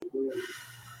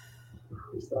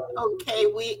Okay,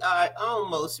 we are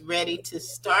almost ready to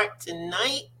start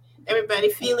tonight. Everybody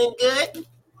feeling good?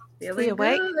 We Feeling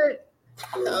awake? good.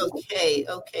 Okay.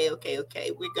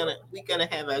 We're gonna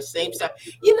have our same start.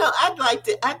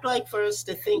 I'd like for us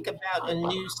to think about a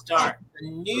different start.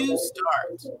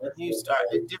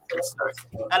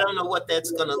 I don't know what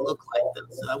that's gonna look like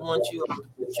though. So I want you all to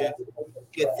put your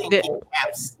Did, thinking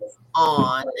caps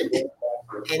on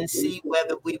and see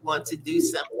whether we want to do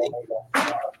something.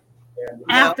 No,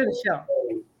 After the show.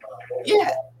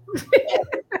 yeah.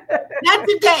 Not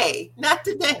today. Not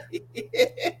today.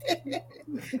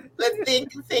 But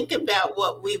think about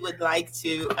what we would like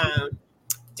to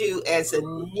do as a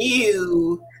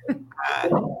new. Uh,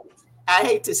 I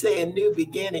hate to say a new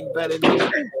beginning, but a new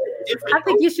different I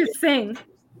think you should sing.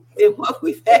 than what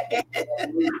we've had.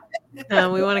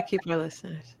 we want to keep our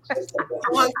listeners.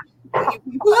 What?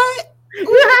 What? You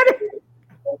heard it.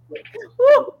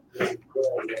 Woo.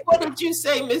 What did you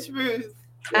say, Miss Ruth?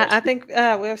 I think we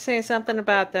were saying something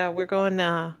about we're going.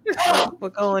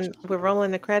 We're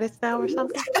rolling the credits now or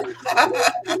something.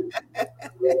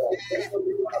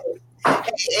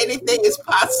 Anything is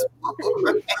possible.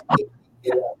 Right?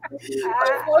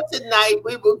 But for tonight,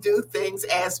 we will do things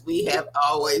as we have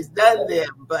always done them,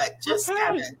 but just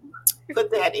kind of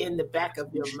put that in the back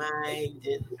of your mind.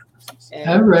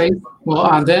 All right. Well,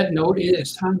 on that note, it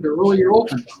is time to roll your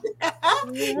open.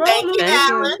 Thank you, Thank you.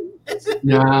 Alan.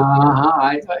 Yeah,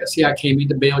 I see. I came in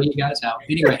to bail you guys out.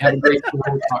 Anyway, have a great show.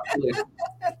 We'll talk to you later.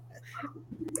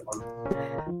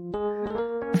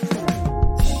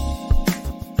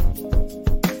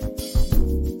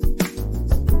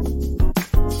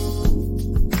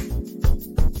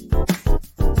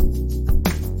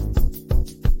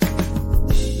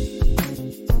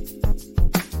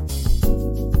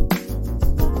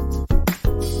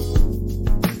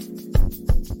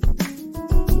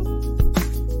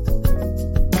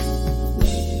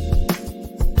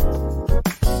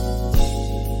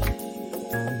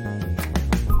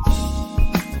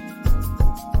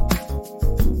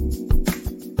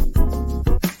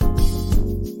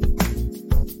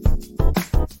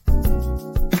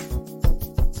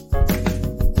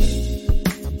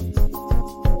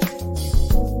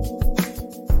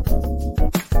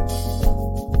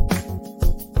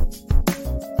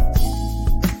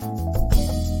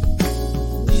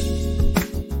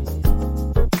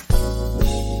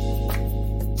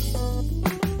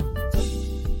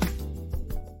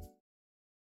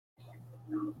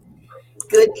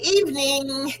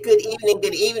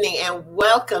 Good evening, and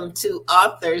welcome to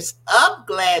Authors Up.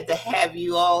 Glad to have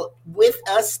you all with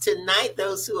us tonight.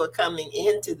 Those who are coming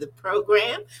into the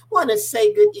program, want to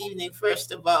say good evening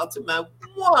first of all to my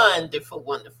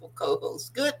wonderful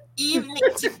co-host. Good evening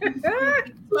to you,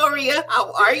 Victoria.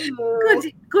 How are you?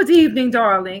 Good evening,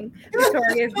 darling.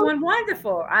 Victoria is doing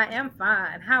wonderful. I am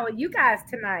fine. How are you guys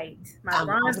tonight? My I'm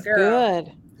bronze awesome. girl.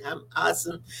 Good. I'm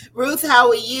awesome. Ruth, how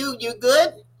are you? You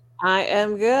good? I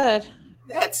am good.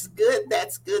 That's good.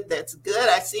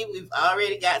 I see we've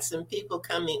already got some people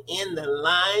coming in the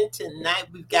line tonight.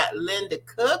 We've got Linda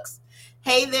Cooks.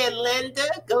 Hey there, Linda.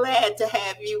 Glad to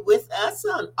have you with us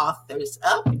on Authors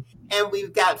Up. And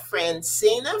we've got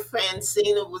Francina.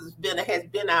 Francina has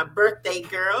been our birthday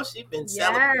girl. She's been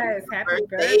celebrating her happy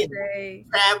birthday birthday.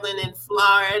 and traveling in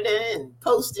Florida and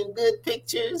posting good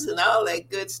pictures and all that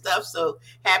good stuff. So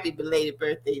happy belated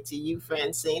birthday to you,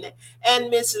 Francina. And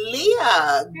Miss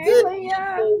Leah, good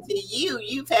evening to you.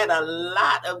 You've had a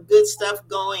lot of good stuff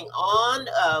going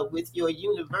on with your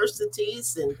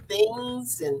universities and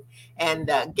things and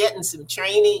getting some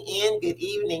training in. Good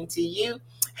evening to you.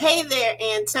 Hey there,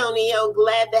 Antonio.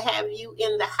 Glad to have you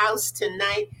in the house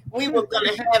tonight. We were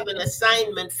going to have an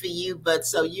assignment for you, but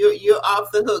so you're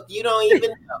off the hook. You don't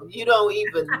even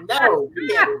know.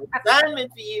 We had an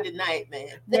assignment for you tonight, man.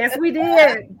 Yes, we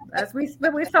did.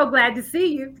 We're so glad to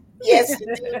see you. Yes,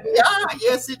 indeed we are.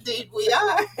 Yes, indeed we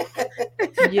are.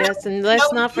 Yes, and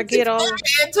let's not forget all.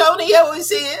 Antonio is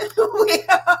here.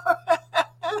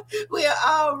 We are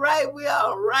all right. We're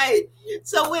all right.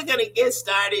 So we're going to get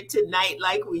started tonight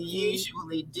like we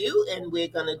usually do, and we're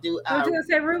going to do I was going to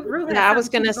say, Ruth. I was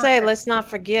going to say, let's not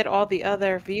forget all the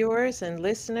other viewers and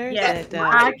listeners that we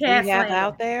have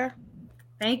out there.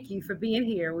 Thank you for being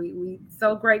here. We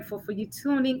so grateful for you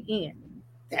tuning in.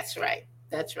 That's right.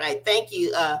 Thank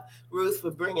you, Ruth,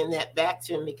 for bringing that back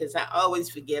to me, because I always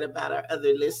forget about our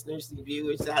other listeners and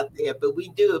viewers out there. But we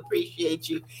do appreciate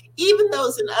you, even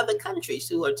those in other countries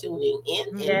who are tuning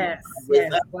in. Yes.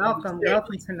 Welcome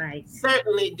tonight.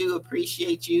 Certainly do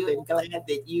appreciate you and glad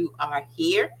that you are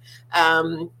here.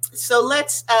 So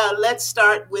let's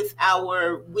start with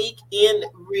our weekend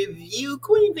review.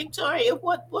 Queen Victoria,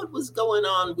 what was going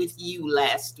on with you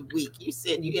last week? You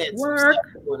said you had some Work,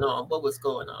 stuff going on. What was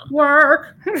going on?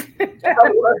 work,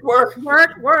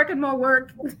 Work. and more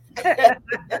work.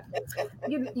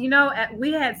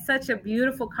 We had such a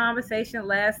beautiful conversation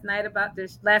last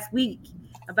week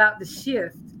about the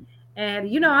shift.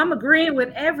 And I'm agreeing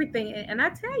with everything. And I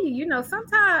tell you,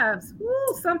 sometimes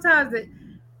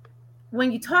when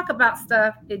you talk about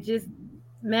stuff, it just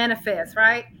manifests,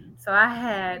 right? So I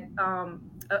had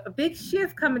a big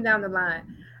shift coming down the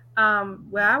line.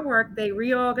 Where I work, they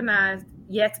reorganized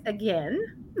yet again.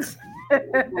 It's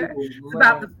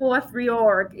about the fourth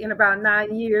reorg in about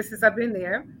 9 years since I've been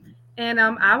there. And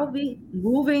I will be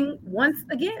moving once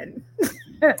again.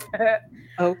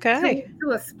 Okay.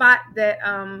 To a spot that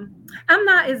I'm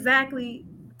not exactly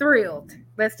thrilled.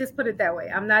 Let's just put it that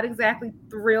way. I'm not exactly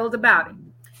thrilled about it.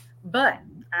 But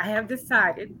I have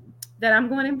decided that I'm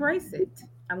going to embrace it.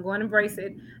 I'm going to embrace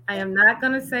it. I am not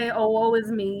going to say, oh, woe is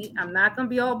me. I'm not going to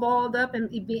be all balled up and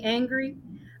be angry.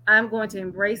 I'm going to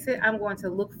embrace it. I'm going to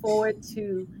look forward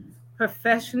to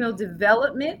professional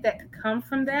development that could come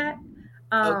from that.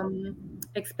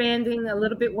 Expanding a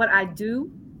little bit what I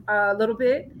do, a little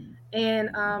bit.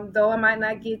 And though I might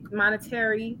not get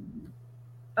monetary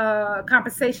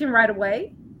compensation right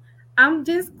away, I'm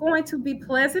just going to be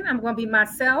pleasant. I'm going to be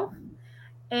myself.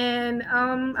 And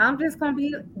I'm just going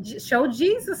to show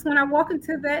Jesus when I walk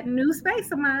into that new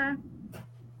space of mine.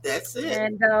 That's it.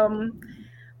 And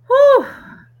whew,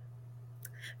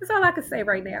 that's all I can say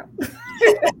right now.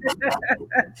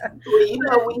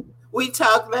 Well, we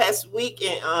talked last week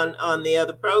on the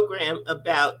other program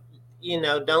about,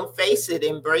 don't face it,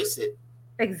 embrace it.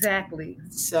 Exactly.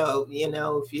 So,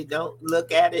 if you don't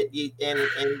look at it, and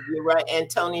you're right,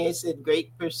 Antonia said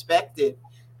great perspective,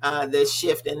 the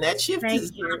shift, and that shift is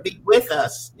going to be with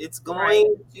us. It's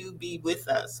going to be with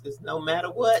us, because no matter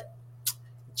what,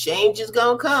 change is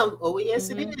going to come. Oh,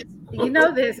 yes, it is.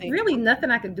 There's really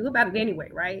nothing I can do about it anyway,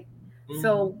 right? Mm-hmm.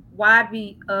 So why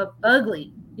be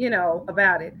ugly,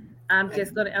 about it? I'm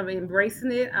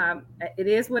embracing it. It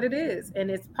is what it is. And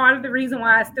it's part of the reason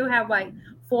why I still have like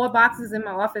 4 boxes in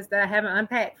my office that I haven't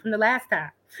unpacked from the last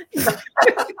time.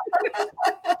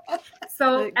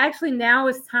 So actually now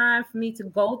it's time for me to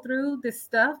go through this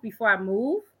stuff before I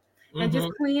move and just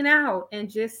clean out and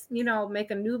just,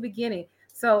 make a new beginning.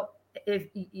 So if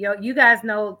you guys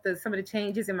know some of the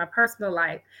changes in my personal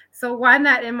life, so why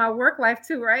not in my work life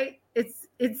too, right? It's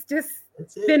just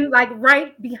been like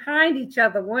right behind each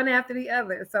other, one after the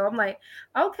other. So I'm like,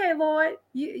 okay, Lord,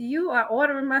 you are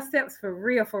ordering my steps for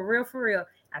real.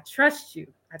 I trust you,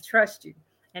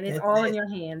 and it's all in your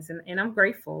hands, and I'm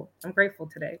grateful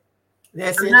today.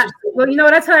 That's interesting. Well, you know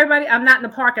what I tell everybody? I'm not in the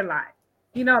parking lot.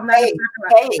 I'm not in the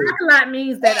parking lot. Parking lot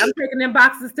means that I'm taking them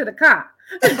boxes to the car.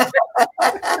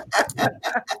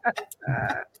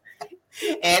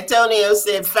 Antonio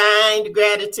said, find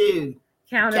gratitude.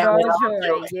 Count it all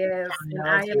joy. Yes, and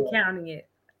I am counting it.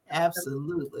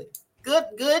 Absolutely.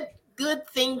 Good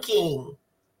thinking,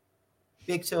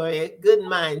 Victoria. Good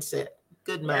mindset.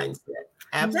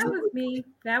 Absolutely.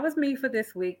 That was me for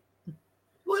this week.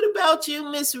 What about you,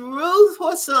 Miss Ruth?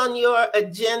 What's on your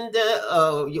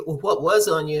agenda? What was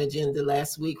on your agenda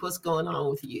last week? What's going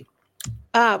on with you?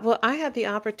 Well, I had the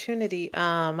opportunity.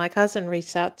 My cousin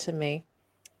reached out to me,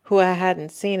 who I hadn't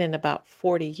seen in about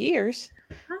 40 years.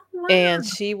 Oh, wow. And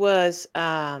she was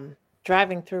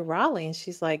driving through Raleigh, and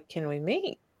she's like, can we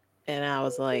meet? And I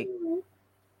was like,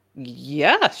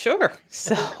 yeah, sure.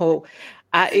 So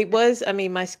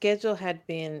my schedule had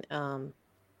been,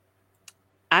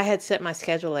 I had set my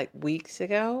schedule like weeks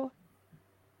ago,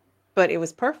 but it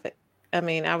was perfect.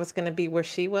 I was going to be where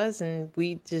she was, and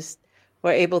we just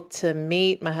were able to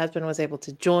meet. My husband was able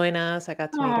to join us. I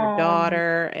got to meet her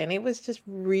daughter, and it was just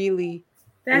really,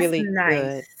 really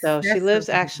good. So she lives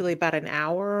actually about an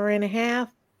hour and a half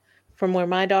from where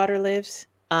my daughter lives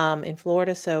in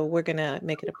Florida. So we're going to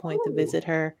make it a point to visit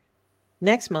her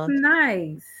next month.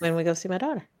 Nice. When we go see my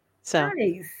daughter. So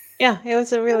nice. Yeah, it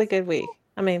was a really good week.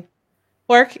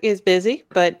 Work is busy,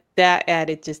 but that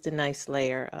added just a nice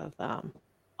layer of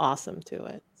awesome to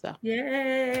it. So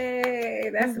yay,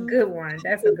 that's a good one.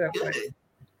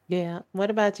 Yeah. What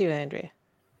about you, Andrea?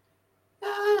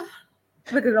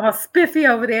 Look at all spiffy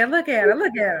over there. Look at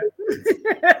her.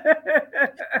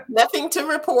 Nothing to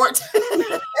report.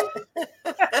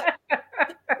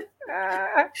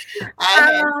 I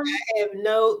have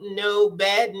no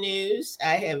bad news.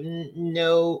 I have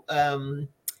no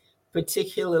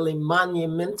particularly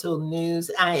monumental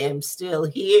news. I am still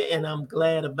here, and I'm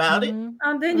glad about it.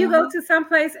 Then you go to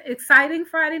someplace exciting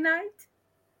Friday night?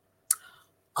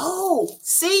 Oh,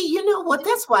 see, you know what?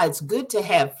 That's why it's good to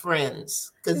have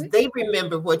friends, because they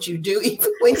remember what you do even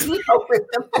when you don't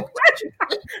remember what you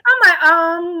do. I'm like,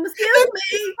 excuse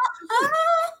me.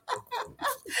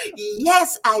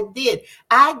 Yes, I did.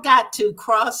 I got to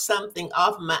cross something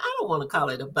off my, I don't want to call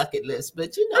it a bucket list,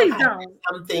 but you know Please how don't.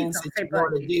 some Please things don't that say you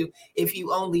want to bucket. do if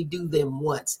you only do them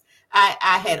once.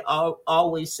 I had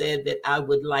always said that I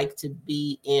would like to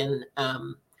be in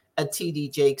a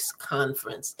TD Jakes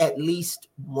conference at least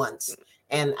once.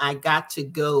 And I got to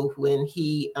go when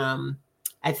he,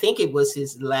 I think it was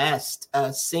his last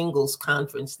singles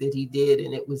conference that he did,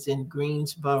 and it was in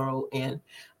Greensboro. And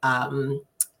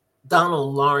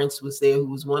Donald Lawrence was there, who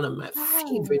was one of my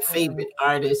favorite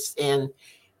artists. And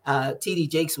TD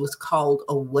Jakes was called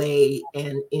away,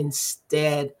 and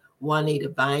instead Juanita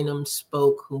Bynum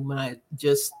spoke, whom I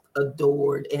just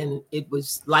adored, and it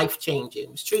was life-changing.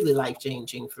 It was truly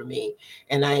life-changing for me,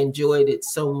 and I enjoyed it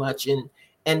so much.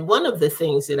 And one of the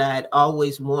things that I had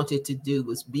always wanted to do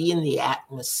was be in the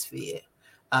atmosphere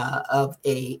of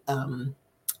a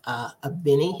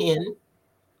Benny Hinn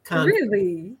concert.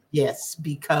 Really? Yes,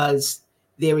 because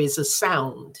there is a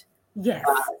sound Yes.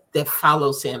 that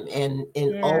follows him. And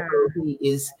although he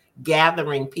is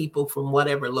gathering people from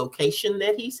whatever location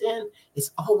that he's in,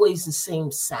 it's always the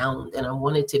same sound. And I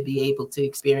wanted to be able to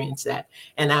experience that.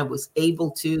 And I was able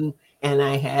to, and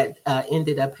I had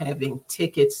ended up having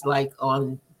tickets like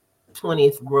on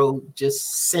 20th Road,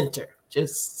 just center.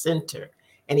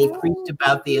 And he preached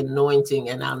about the anointing,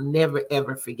 and I'll never,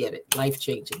 ever forget it.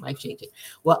 Life-changing, life-changing.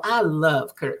 Well, I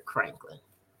love Kirk Franklin.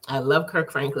 I love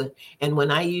Kirk Franklin. And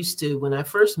when I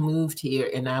first moved here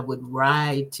and I would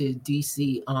ride to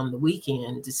DC on the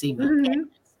weekend to see my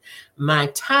parents, my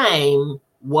time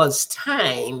was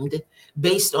timed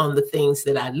based on the things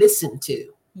that I listened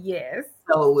to. Yes.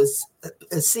 So it was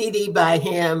a CD by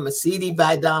him, a CD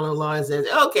by Donald Lawrence. And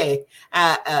okay,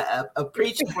 a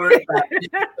preacher word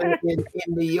in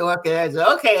New York. And I said,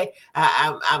 okay,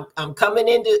 I'm coming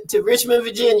into Richmond,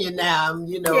 Virginia now. I'm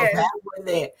halfway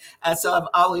there. So I've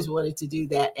always wanted to do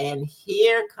that. And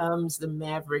here comes the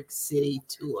Maverick City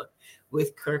tour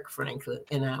with Kirk Franklin.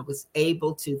 And I was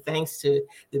able to, thanks to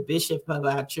the bishop of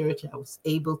our church, I was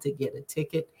able to get a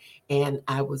ticket, and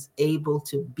I was able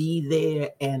to be there.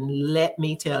 And let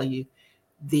me tell you,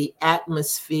 the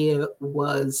atmosphere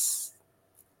was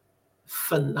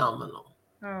phenomenal.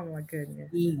 Oh my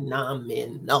goodness.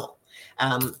 Phenomenal.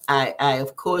 I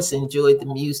of course enjoyed the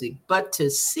music, but to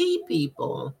see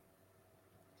people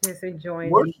just enjoying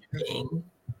worshiping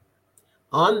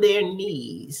on their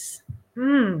knees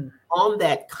on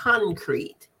that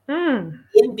concrete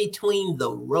in between the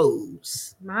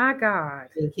rows. My God.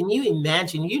 And can you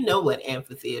imagine? You know what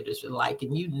amphitheaters are like,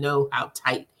 and you know how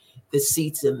tight the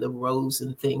seats and the rows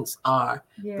and things are.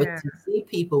 Yeah. But to see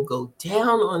people go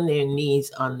down on their knees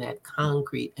on that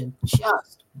concrete and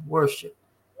just worship,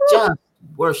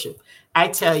 I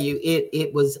tell you,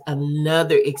 it was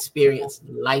another experience,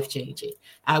 life-changing.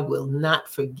 I will not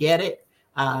forget it.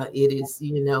 It is,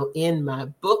 in my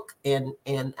book, and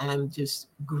I'm just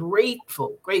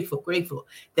grateful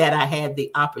that I had the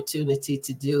opportunity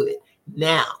to do it.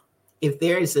 Now, if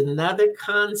there is another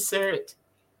concert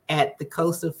at the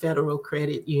Coastal Federal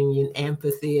Credit Union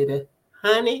Amphitheater,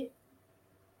 honey,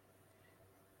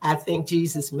 I think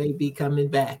Jesus may be coming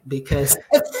back, because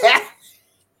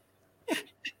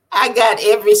I got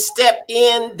every step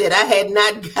in that I had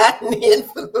not gotten in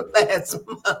for the last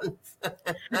month.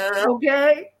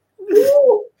 Okay.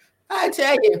 I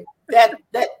tell you,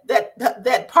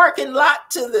 that parking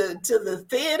lot to the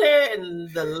theater,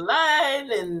 and the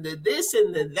line, and the this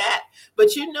and the that.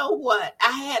 But you know what?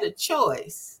 I had a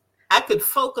choice. I could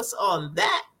focus on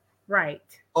that. Right.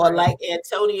 Or like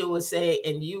Antonio was saying,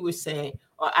 and you were saying,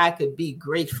 or I could be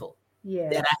grateful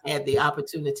that I had the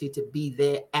opportunity to be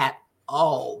there at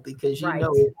all, because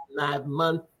my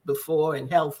month before, and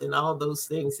health and all those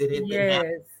things that had been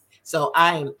happening. So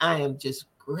I am just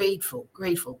grateful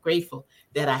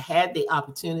that I had the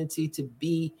opportunity to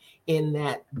be in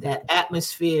that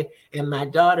atmosphere. And my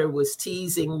daughter was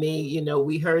teasing me.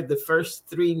 We heard the first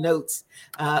 3 notes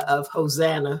of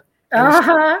Hosanna.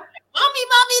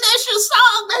 Mommy, that's your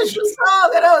song.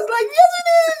 And I was like, yes,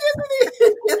 it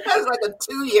is. I was like a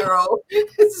 2-year-old.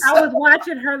 I was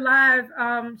watching her live.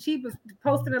 She was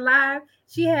posting a live.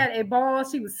 She had a ball.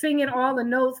 She was singing all the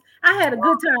notes. I had a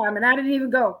good time, and I didn't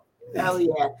even go. Oh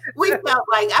yeah,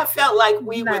 I felt like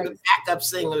we were the backup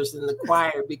singers in the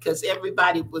choir, because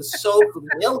everybody was so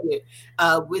familiar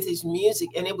with his music,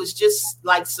 and it was just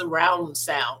like surround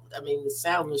sound. I mean, the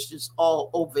sound was just all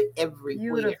over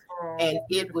everywhere. Beautiful. And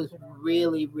it was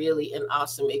really, really an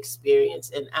awesome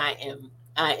experience. And I am,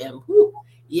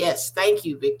 Yes, thank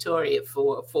you, Victoria,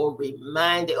 for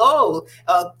reminding. Oh,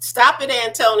 stop it,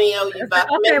 Antonio! You about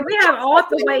to okay? make We have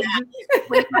author waiting.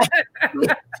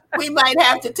 We might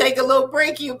have to take a little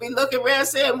break. You'll be looking around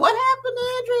saying, "What happened to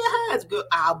Andrea Hines?" Girl,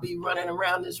 I'll be running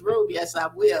around this room. Yes, I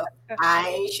will. I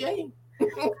ain't ashamed.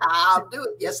 I'll do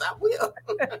it. Yes, I will.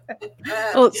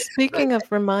 Oh, speaking of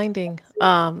reminding,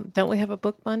 don't we have a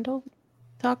book bundle to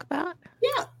talk about?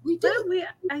 Yeah, we do.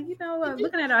 Well,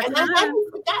 looking at our and time, I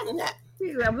haven't forgotten that.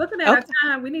 I'm looking at our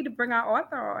time. We need to bring our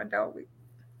author on, don't we?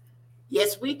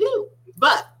 Yes, we do.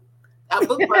 But our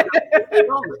book bundle is a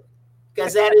moment,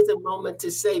 because that is a moment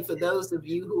to say, for those of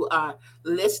you who are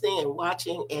listening and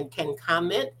watching and can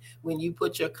comment, when you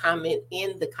put your comment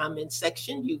in the comment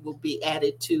section, you will be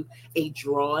added to a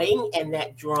drawing, and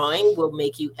that drawing will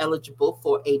make you eligible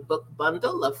for a book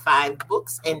bundle of 5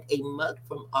 books and a mug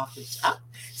from Authors Up.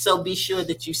 So be sure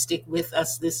that you stick with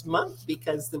us this month,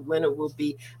 because the winner will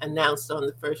be announced on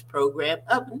the first program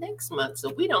of next month.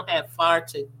 So we don't have far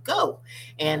to go,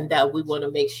 and we want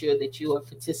to make sure that you are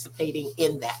participating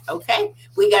in that. Okay,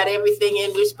 we got everything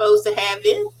in we're supposed to have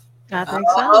in. I think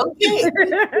so. Okay.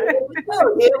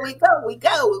 Here we go. We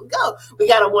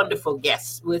got a wonderful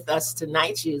guest with us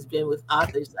tonight. She has been with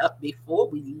Authors Up before.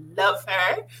 We love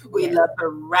her. We love her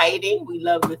writing. We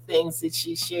love the things that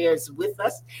she shares with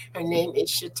us. Her name is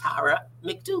Shatara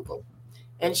McDougall.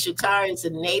 And Shatara is a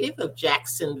native of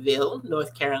Jacksonville,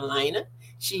 North Carolina.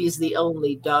 She is the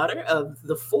only daughter of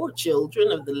the 4 children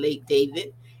of the late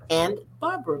David and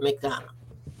Barbara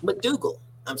McDougall.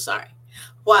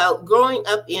 While growing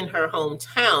up in her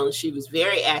hometown, she was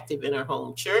very active in her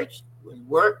home church, in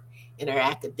work, in her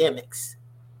academics.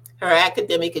 Her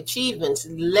academic achievements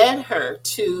led her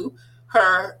to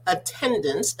her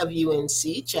attendance of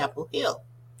UNC Chapel Hill.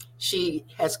 She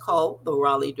has called the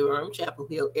Raleigh-Durham Chapel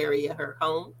Hill area her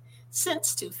home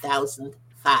since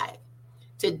 2005.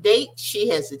 To date, she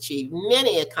has achieved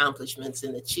many accomplishments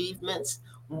and achievements,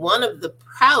 one of the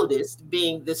proudest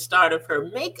being the start of her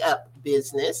makeup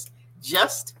business,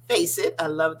 Just Face It. I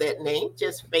love that name,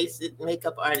 Just Face It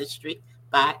Makeup Artistry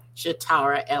by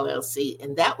Shatara LLC,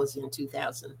 and that was in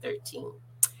 2013.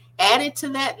 Added to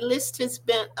that list has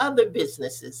been other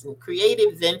businesses and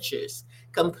creative ventures,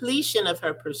 completion of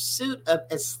her pursuit of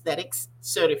aesthetics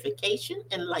certification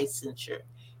and licensure,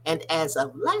 and as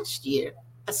of last year,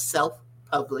 a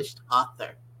self-published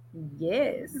author.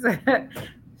 Yes.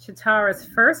 Shatara's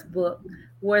first book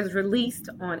was released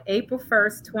on April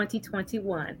 1st,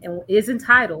 2021, and is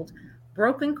entitled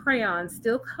Broken Crayons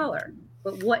Still Color,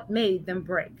 But What Made Them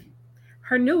Break.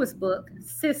 Her newest book,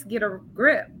 Sis Get a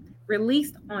Grip,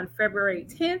 released on February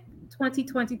 10th,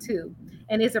 2022,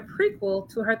 and is a prequel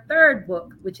to her third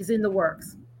book, which is in the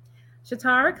works.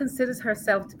 Shatara considers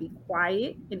herself to be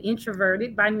quiet and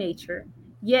introverted by nature,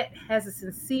 yet has a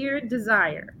sincere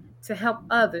desire to help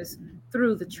others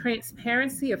through the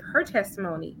transparency of her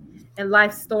testimony and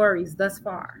life stories thus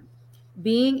far.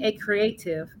 Being a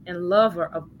creative and lover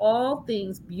of all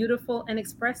things beautiful and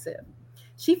expressive,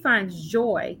 she finds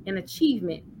joy and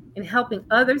achievement in helping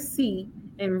others see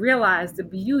and realize the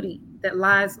beauty that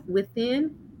lies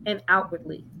within and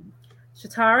outwardly.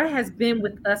 Shatara has been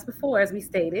with us before, as we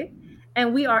stated,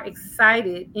 and we are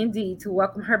excited indeed to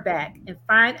welcome her back and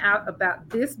find out about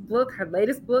this book, her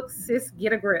latest book, Sis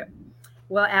Get a Grip.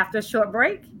 Well, after a short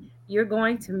break, you're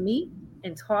going to meet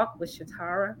and talk with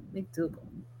Shatara McDougall.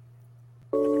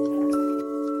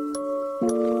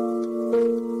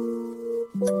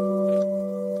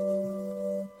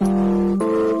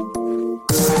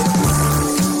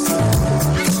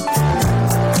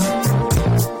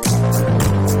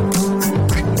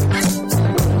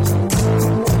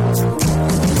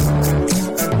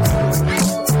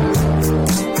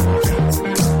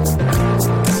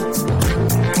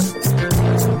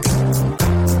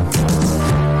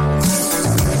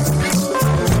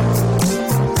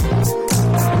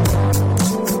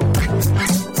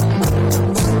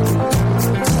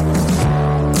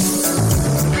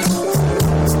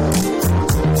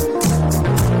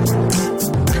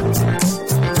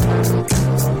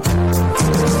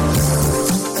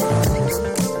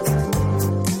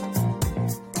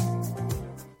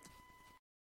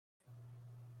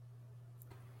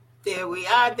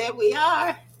 There we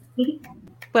are.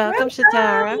 Welcome,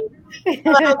 Shatara.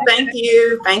 Hello, thank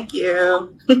you.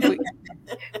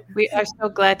 We are so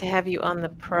glad to have you on the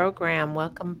program.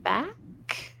 Welcome back.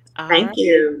 Thank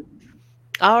you.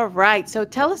 All right. So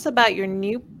tell us about your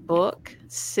new book,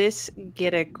 Sis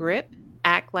Get a Grip,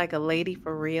 Act Like a Lady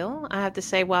for Real. I have to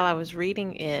say, while I was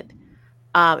reading it,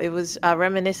 it was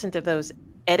reminiscent of those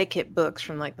etiquette books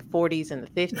from like the 40s and the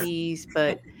 50s.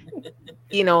 But,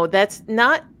 that's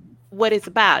not what it's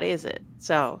about, is it?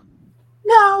 So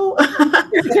No.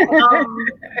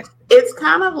 It's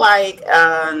kind of like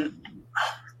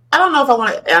I don't know if I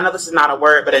want to. I know this is not a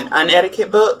word, but an unetiquette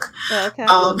book. okay.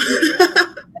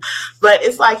 But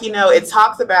it's like, it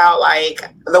talks about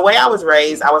like the way I was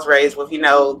raised. I was raised with,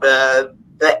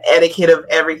 the etiquette of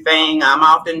everything. I'm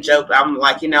often joke. I'm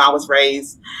like, I was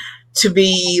raised to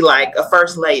be like a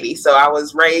first lady. So I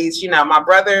was raised, my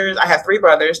brothers, I have 3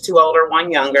 brothers, 2 older,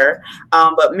 1 younger.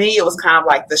 But me, it was kind of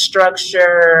like the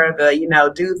structure,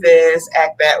 the, do this,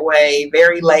 act that way,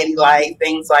 very ladylike,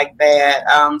 things like that.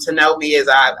 To know me is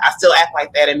I still act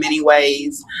like that in many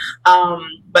ways.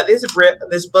 But this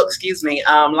book,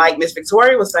 like Miss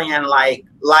Victoria was saying, like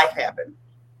life happened.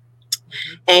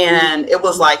 And it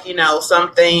was like,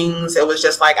 some things, it was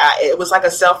just like, it was like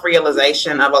a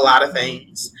self-realization of a lot of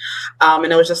things.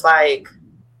 And it was just like,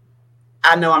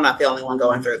 I know I'm not the only one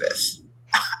going through this.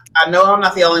 I know I'm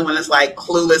not the only one that's like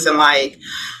clueless and like,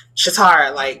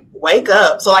 Shatara, like, wake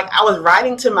up. So like I was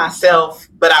writing to myself,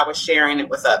 but I was sharing it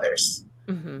with others.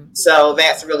 Mm-hmm. So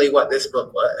that's really what this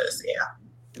book was.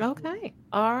 Yeah. Okay.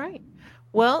 All right.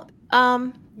 Well,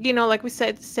 like we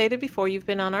stated before, you've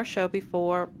been on our show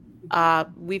before.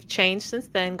 We've changed since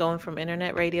then, going from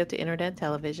internet radio to internet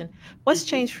television. What's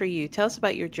changed for you? Tell us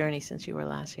about your journey since you were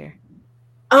last here.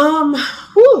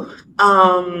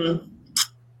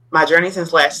 My journey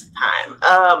since last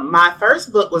time. My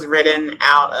first book was written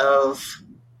out of,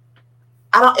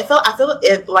 I feel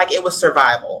like it was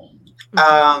survival.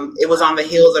 It was on the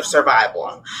heels of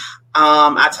survival.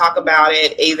 I talk about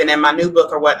it even in my new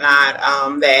book or whatnot,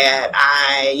 that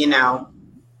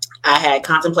I had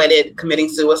contemplated committing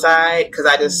suicide because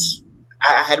I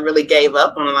had really gave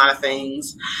up on a lot of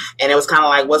things. And it was kind of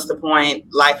like, what's the point?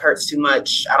 Life hurts too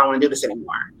much. I don't want to do this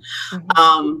anymore.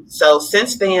 Mm-hmm. So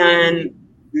since then,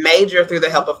 major through the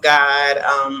help of God,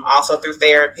 also through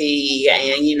therapy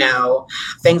and,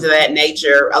 things of that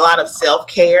nature, a lot of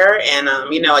self-care and,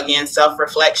 again,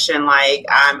 self-reflection. Like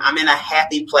I'm in a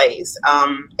happy place.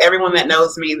 Everyone that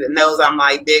knows me that knows I'm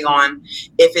like big on,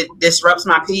 if it disrupts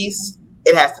my peace,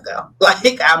 it has to go.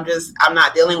 Like I'm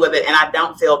not dealing with it. And I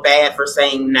don't feel bad for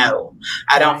saying no.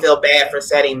 I don't feel bad for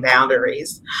setting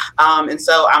boundaries. And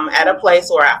so I'm at a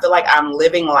place where I feel like I'm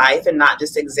living life and not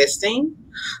just existing.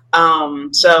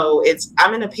 So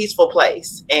I'm in a peaceful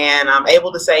place and I'm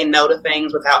able to say no to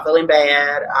things without feeling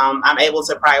bad. I'm able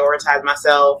to prioritize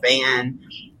myself and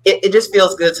it just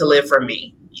feels good to live for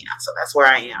me. Yeah. So that's where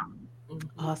I am.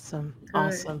 Awesome.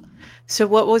 Awesome. So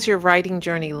what was your writing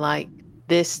journey like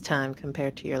this time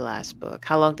compared to your last book?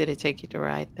 How long did it take you to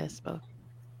write this book?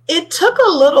 It took a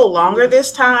little longer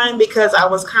this time because I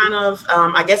was kind of,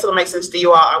 I guess it'll make sense to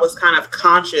you all, I was kind of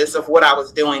conscious of what I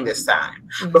was doing this time.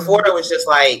 Mm-hmm. Before it was just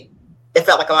like, it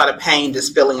felt like a lot of pain just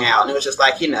spilling out. And it was just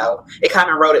like, it kind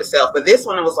of wrote itself. But this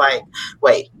one, it was like,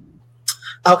 wait,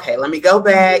 okay, let me go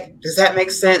back. Does that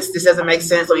make sense? This doesn't make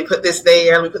sense. Let me put this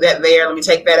there. Let me put that there. Let me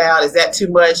take that out. Is that too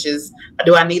much?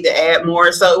 Do I need to add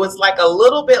more? So it was like a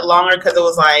little bit longer because it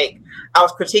was like I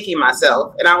was critiquing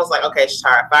myself. And I was like, okay,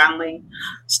 Shatara, finally,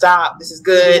 stop. This is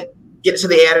good. Get it to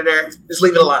the editor. Just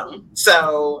leave it alone.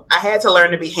 So I had to learn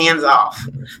to be hands off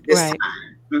this time.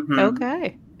 Mm-hmm.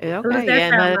 Okay. What does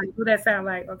that sound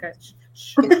like? Okay.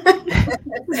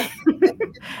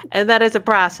 And that is a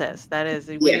process. That is,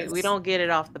 we don't get it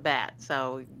off the bat.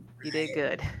 So you did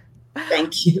good.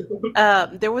 Thank you.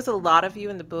 There was a lot of you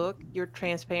in the book. You're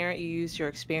transparent. You use your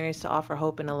experience to offer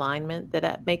hope and alignment. Did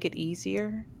that make it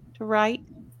easier to write,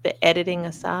 the editing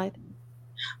aside?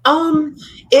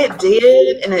 It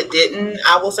did and it didn't.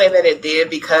 I will say that it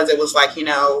did because it was like,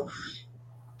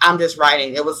 I'm just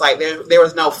writing. It was like there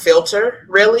was no filter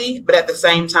really, but at the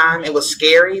same time it was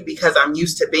scary because I'm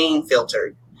used to being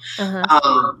filtered.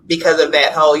 Uh-huh. Because of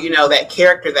that whole, that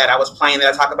character that I was playing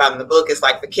that I talk about in the book. It's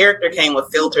like the character came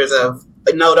with filters of,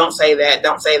 no, don't say that,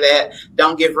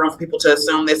 don't give room for people to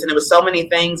assume this. And it was so many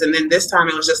things. And then this time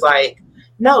it was just like,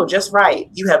 no, just write.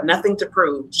 You have nothing to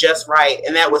prove, just write.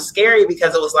 And that was scary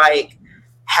because it was like,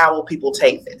 how will people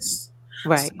take this?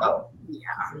 Right. So,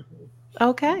 yeah.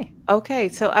 Okay.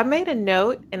 So I made a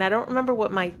note and I don't remember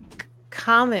what my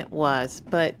comment was,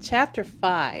 but chapter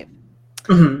 5,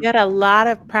 you had a lot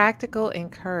of practical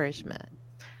encouragement.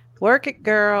 Work it,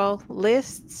 girl.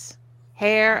 Lists,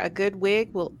 hair, a good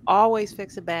wig will always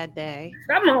fix a bad day.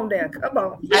 Come on there. Come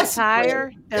on.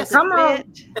 Attire, does it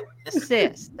fit?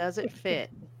 Sis, does it fit?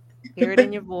 Hear it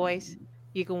in your voice.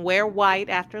 You can wear white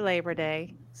after Labor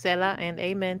Day. Selah and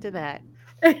amen to that.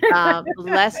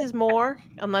 Less is more,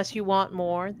 unless you want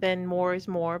more, then more is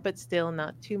more, but still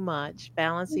not too much.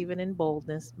 Balance even in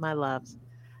boldness, my loves.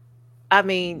 I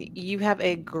mean, you have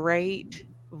a great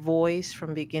voice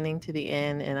from beginning to the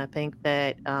end, and I think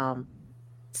that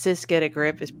Sis Get a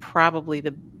Grip is probably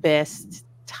the best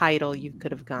title you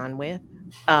could have gone with.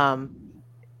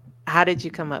 How did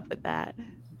you come up with that?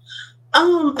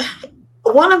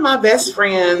 One of my best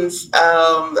friends,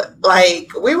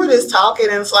 like we were just talking,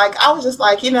 and it's like I was just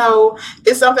like,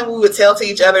 it's something we would tell to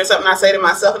each other, something I say to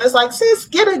myself, and it's like, sis,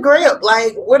 get a grip.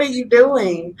 Like, what are you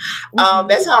doing?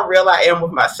 That's how real I am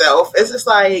with myself. It's just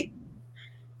like,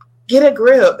 get a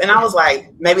grip. And I was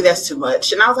like, maybe that's too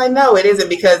much. And I was like, no, it isn't,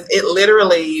 because it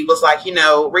literally was like,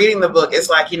 reading the book, it's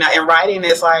like, and writing,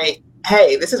 it's like,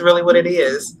 hey, this is really what it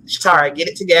is. Shatara, get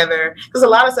it together. Because a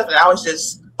lot of stuff that I was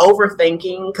just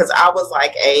overthinking, because I was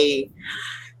like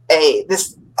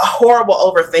this horrible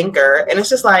overthinker, and it's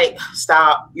just like,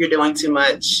 stop, you're doing too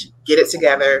much, get it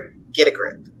together, get a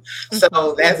grip.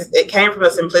 So it came from a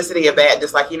simplicity of that,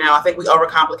 just like, I think we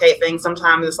overcomplicate things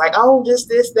sometimes. It's like, oh, just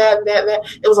this, that.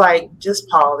 It was like, just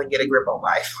pause and get a grip on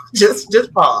life.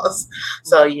 just pause.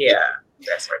 So yeah,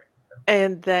 that's right.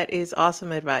 And that is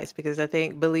awesome advice, because I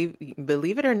think, believe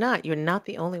it or not, you're not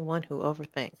the only one who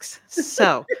overthinks.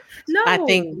 So No. I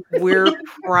think we're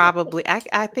probably,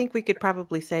 I think we could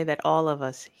probably say that all of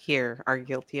us here are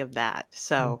guilty of that.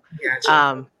 So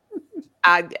Gotcha.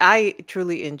 I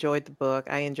truly enjoyed the book.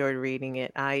 I enjoyed reading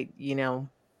it.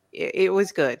 It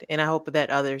was good. And I hope that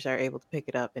others are able to pick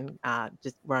it up and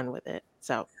just run with it.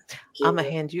 So I'm going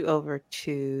to hand you over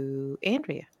to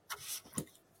Andrea.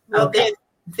 Okay.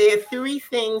 There are three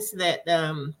things that,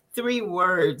 3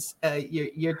 words,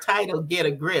 your title, Get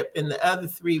a Grip, and the other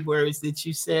 3 words that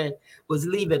you said was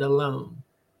leave it alone.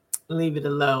 Leave it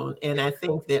alone. And I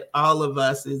think that all of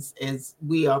us, as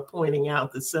we are pointing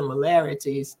out the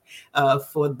similarities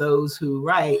for those who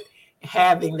write,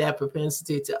 having that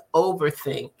propensity to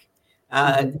overthink,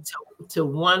 to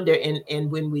wonder.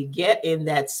 And when we get in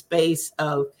that space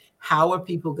of how are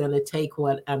people going to take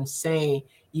what I'm saying,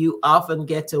 you often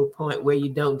get to a point where you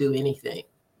don't do anything,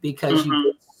 because you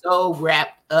get so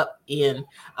wrapped up in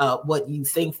what you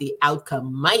think the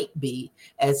outcome might be,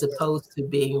 as opposed to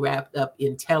being wrapped up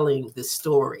in telling the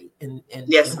story and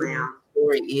yes, what ma'am. the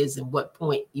story is and what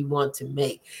point you want to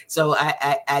make. So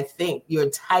I think your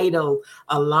title,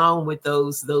 along with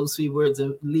those 3 words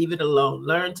of leave it alone,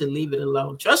 learn to leave it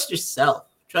alone, trust yourself.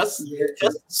 Trust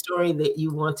the story that you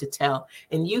want to tell.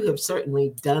 And you have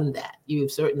certainly done that.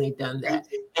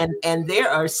 And there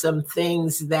are some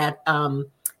things that I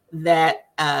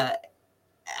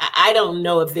don't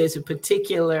know if there's a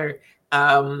particular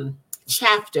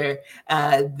chapter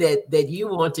that you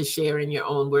want to share in your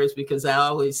own words, because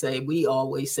we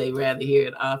always say rather hear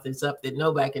an author's up, that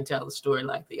nobody can tell a story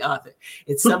like the author.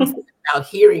 It's something about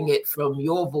hearing it from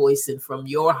your voice and from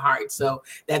your heart. So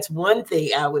that's one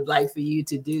thing I would like for you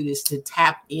to do, is to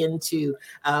tap into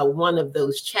one of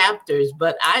those chapters.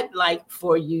 But I'd like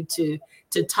for you to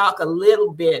talk a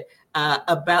little bit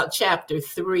about chapter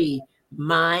 3,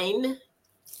 mine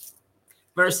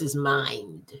versus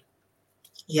mind.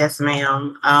 Yes,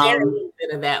 ma'am. Share a little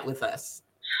bit of that with us.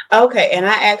 Okay, and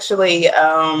I actually,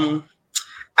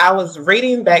 I was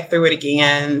reading back through it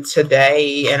again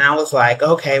today, and I was like,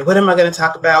 okay, what am I going to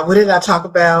talk about? What did I talk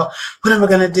about? What am I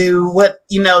going to do? What,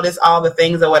 just all the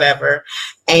things or whatever.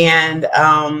 And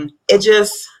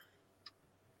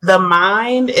the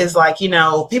mind is like,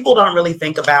 people don't really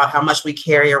think about how much we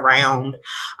carry around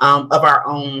of our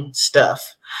own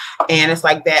stuff. And it's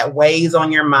like that weighs on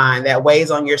your mind, that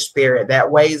weighs on your spirit,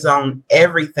 that weighs on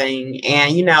everything.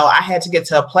 And, I had to get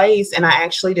to a place, and I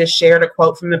actually just shared a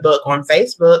quote from the book on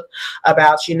Facebook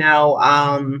about,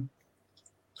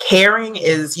 caring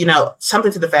is,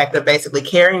 something to the fact that basically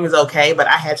caring is okay, but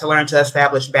I had to learn to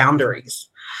establish boundaries.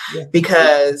 Yeah.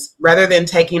 Because rather than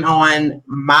taking on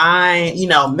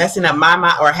messing up my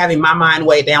mind or having my mind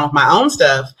weighed down with my own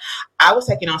stuff, I was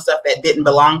taking on stuff that didn't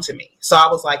belong to me. So I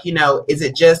was like, is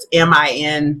it just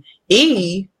MINE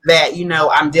that,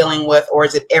 I'm dealing with, or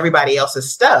is it everybody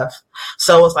else's stuff?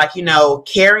 So it's like,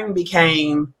 caring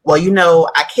became, well,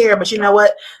 I care, but you know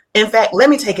what? In fact, let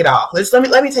me take it all.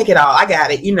 Let me take it all. I got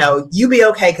it. You be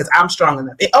okay because I'm strong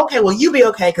enough. Okay, well, you be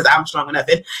okay because I'm strong enough.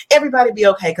 And everybody be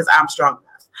okay because I'm strong enough.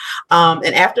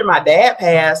 And after my dad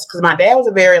passed, because my dad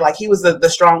was he was the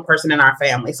strong person in our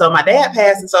family. So my dad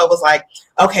passed, and so it was like,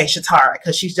 okay, Shatara,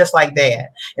 because she's just like dad.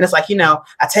 And it's like,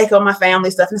 I take on my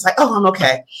family stuff, and it's like, oh, I'm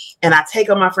okay. And I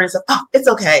take on my friends stuff, oh, it's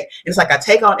okay. And it's like I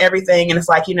take on everything, and it's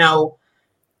like,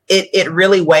 it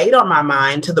really weighed on my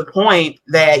mind to the point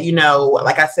that,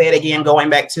 like I said, again, going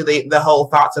back to the whole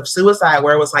thoughts of suicide,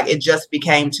 where it was like, it just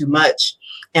became too much.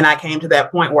 And I came to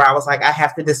that point where I was like, I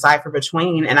have to decipher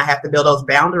between, and I have to build those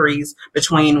boundaries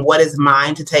between what is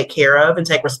mine to take care of and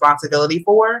take responsibility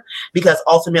for, because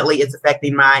ultimately it's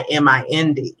affecting my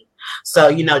MIND.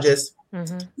 So, just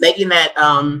making that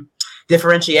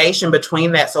differentiation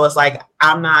between that. So it's like,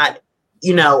 I'm not,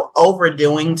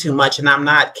 overdoing too much, and I'm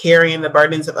not carrying the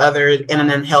burdens of others in an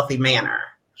unhealthy manner.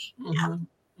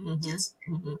 Yes.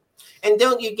 And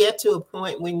don't you get to a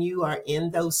point when you are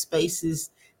in those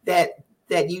spaces that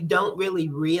you don't really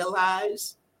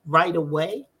realize right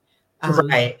away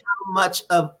Right. how much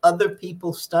of other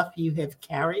people's stuff you have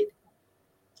carried?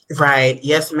 Right.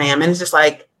 Yes, ma'am. And it's just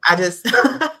like,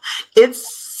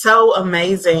 it's so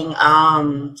amazing.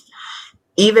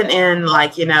 Even in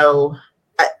like,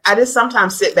 I just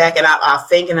sometimes sit back and I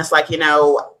think, and it's like,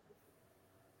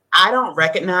 I don't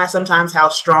recognize sometimes how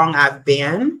strong I've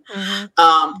been.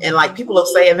 And like people will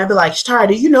say, and they'll be like, Shatara,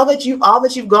 do you know that all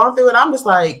that you've gone through? And I'm just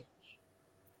like,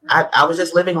 I was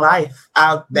just living life.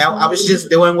 I was just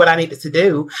doing what I needed to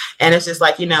do. And it's just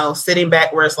like, sitting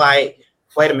back where it's like,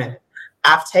 wait a minute,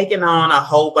 I've taken on a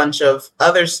whole bunch of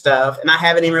other stuff and I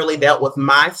haven't even really dealt with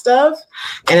my stuff.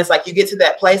 And it's like, you get to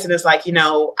that place and it's like,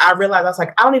 I realized I was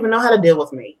like, I don't even know how to deal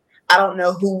with me. I don't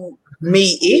know who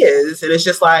me is. And it's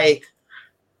just like,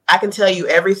 I can tell you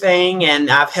everything, and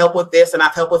I've helped with this and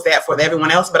I've helped with that for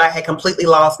everyone else, but I had completely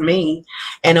lost me.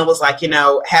 And it was like,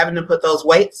 having to put those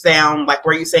weights down, like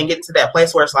where you're saying, getting to that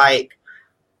place where it's like,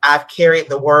 I've carried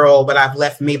the world, but I've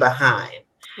left me behind.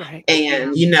 Right.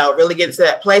 And, really getting to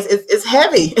that place, it's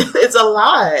heavy. It's a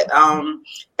lot.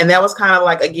 And that was kind of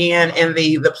like, again, in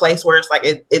the place where it's like,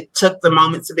 it took the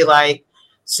moment to be like,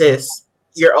 sis,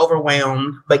 you're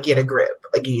overwhelmed, but get a grip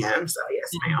again. So yes,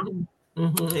 ma'am.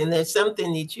 And there's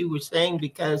something that you were saying,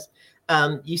 because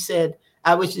you said,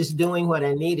 I was just doing what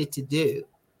I needed to do.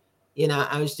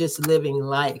 I was just living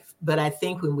life. But I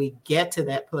think when we get to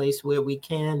that place where we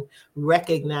can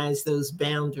recognize those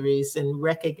boundaries and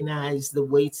recognize the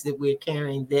weights that we're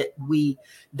carrying that we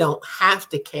don't have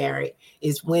to carry,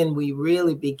 is when we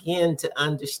really begin to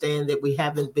understand that we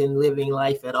haven't been living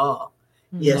life at all.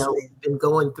 Yes, we've been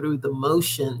going through the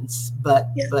motions, but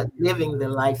living the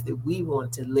life that we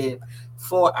want to live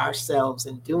for ourselves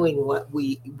and doing what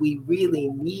we really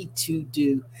need to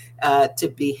do to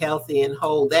be healthy and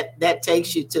whole. That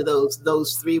takes you to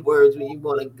those three words when you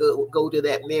want to go to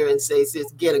that mirror and say, sis,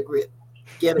 get a grip.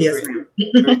 Get a grip.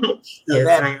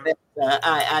 So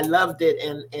I loved it,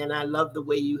 and I love the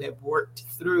way you have worked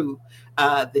through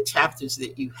the chapters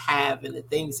that you have and the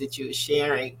things that you're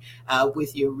sharing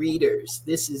with your readers.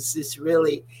 This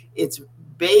really, it's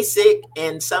basic,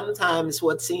 and sometimes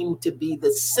what seem to be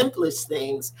the simplest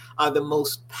things are the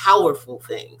most powerful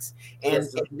things, and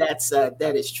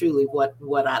that is truly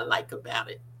what I like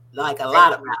about it. Like a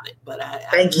lot about it, but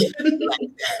thank you. Really like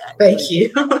that. Thank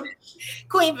you.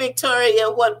 Queen Victoria,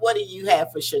 what do you have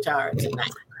for Shatara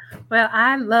tonight? Well,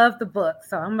 I love the book,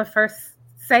 so I'm gonna first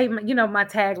say, my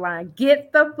tagline: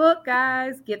 get the book,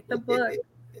 guys, get the book.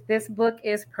 This book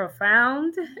is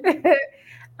profound.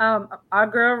 Our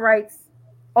girl writes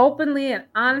openly and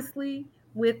honestly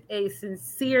with a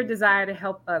sincere desire to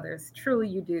help others. Truly,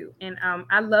 you do. And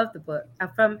I love the book.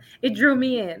 It drew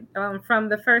me in from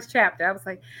the first chapter. I was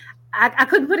like, I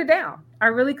couldn't put it down. I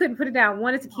really couldn't put it down.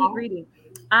 Wanted to keep reading.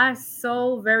 I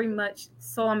so very much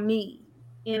saw me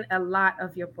in a lot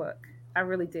of your book. I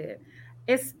really did.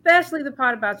 Especially the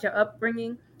part about your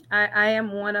upbringing. I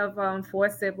am one of 4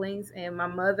 siblings, and my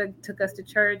mother took us to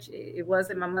church. It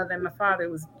wasn't my mother and my father.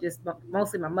 It was just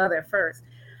mostly my mother at first.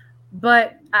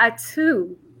 But I,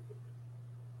 too,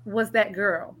 was that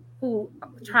girl who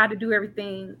tried to do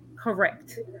everything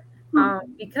correct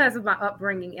because of my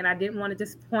upbringing. And I didn't want to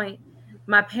disappoint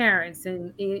my parents.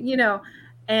 And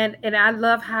I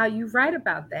love how you write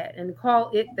about that and call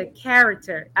it the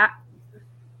character.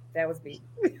 That was me.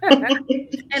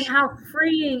 And how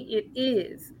freeing it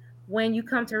is when you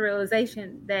come to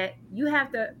realization that you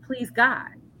have to please God.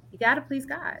 You got to please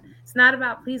God. It's not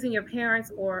about pleasing your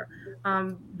parents or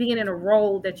being in a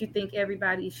role that you think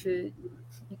everybody should,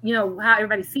 how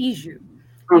everybody sees you.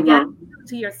 You got to do it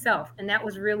to yourself. And that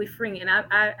was really freeing. And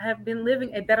I have been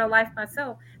living a better life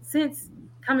myself since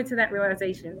coming to that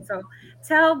realization. So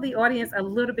tell the audience a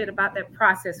little bit about that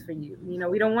process for you.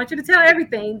 We don't want you to tell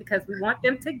everything because we want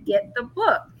them to get the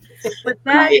book. But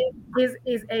that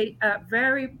is a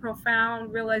very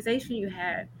profound realization you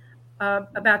had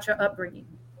about your upbringing.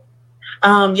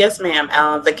 Yes, ma'am.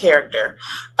 The character.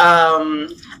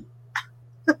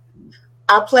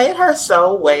 I played her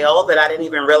so well that I didn't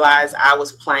even realize I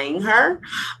was playing her.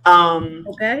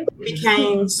 It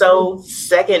became so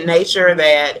second nature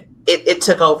that it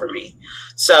took over me.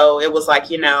 So it was like,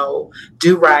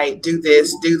 do right, do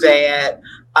this, do that.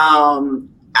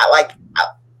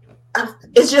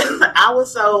 It's just, I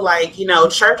was so like,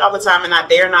 church all the time, and I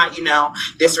dare not,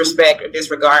 disrespect or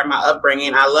disregard my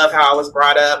upbringing. I love how I was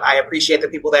brought up. I appreciate the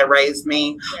people that raised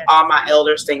me, all my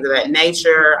elders, things of that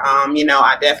nature.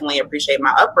 I definitely appreciate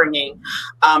my upbringing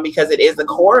because it is the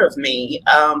core of me.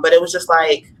 But it was just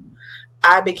like,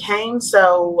 I became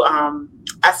so,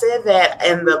 I said that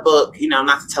in the book,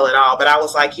 not to tell it all, but I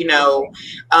was like,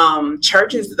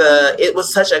 church it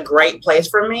was such a great place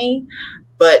for me.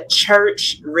 But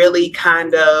church really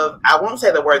kind of, I won't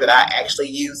say the word that I actually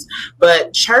use,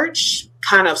 but church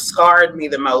kind of scarred me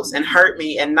the most and hurt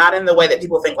me, and not in the way that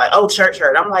people think like, oh, church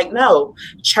hurt. I'm like, no,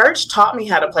 church taught me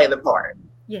how to play the part.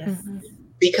 Yes.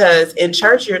 Because in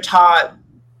church, you're taught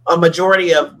a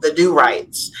majority of the do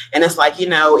rights. And it's like,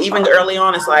 even early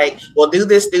on, it's like, well, do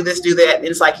this, do that. And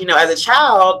it's like, as a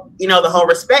child, the whole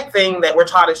respect thing that we're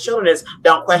taught as children is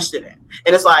don't question it.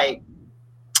 And it's like,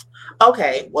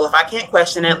 okay, well, if I can't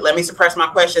question it, let me suppress my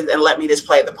questions and let me just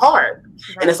play the part.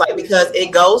 Right. And it's like, because it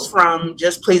goes from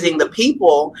just pleasing the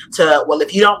people to, well,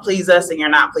 if you don't please us, then you're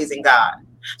not pleasing God.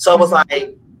 So it was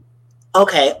like,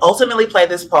 okay, ultimately play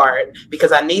this part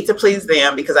because I need to please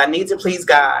them, because I need to please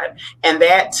God. And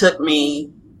that took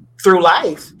me through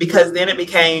life, because then it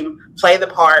became play the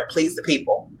part, please the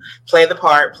people. Play the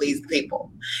part, please the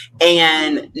people.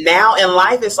 And now in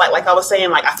life, it's like I was saying,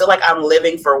 like, I feel like I'm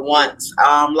living for once.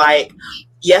 Like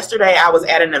yesterday I was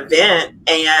at an event,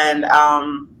 and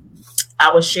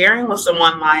I was sharing with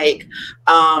someone, like,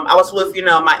 I was with,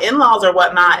 my in-laws or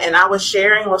whatnot. And I was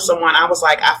sharing with someone, I was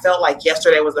like, I felt like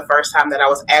yesterday was the first time that I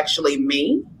was actually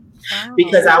me. Wow.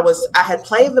 Because I had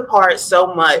played the part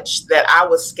so much that I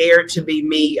was scared to be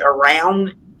me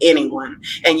around anyone.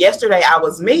 And yesterday I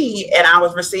was me, and I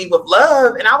was received with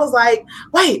love, and I was like,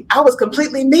 wait, I was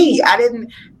completely me. I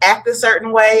didn't act a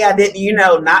certain way. I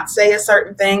didn't, not say a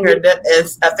certain thing or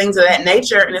things of that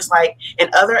nature. And it's like in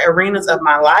other arenas of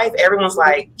my life, everyone's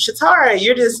like, Shatara,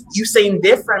 you seem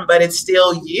different, but it's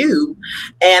still you.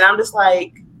 And I'm just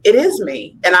like, it is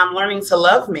me, and I'm learning to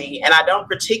love me, and I don't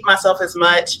critique myself as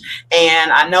much.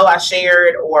 And I know I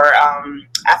shared, or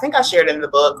I think I shared in the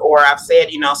book, or I've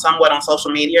said, somewhat on social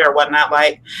media or whatnot,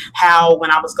 like how when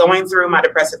I was going through my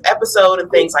depressive episode and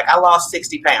things, like I lost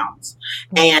 60 pounds,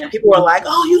 and people were like,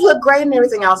 oh, you look great and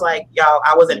everything. I was like, y'all,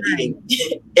 I wasn't eating.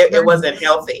 It wasn't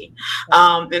healthy.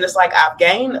 And it's like I've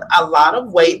gained a lot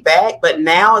of weight back, but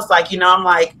now it's like, I'm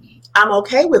like, I'm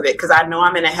okay with it because I know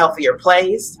I'm in a healthier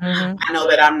place. Mm-hmm. I know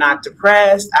that I'm not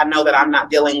depressed. I know that I'm not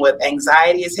dealing with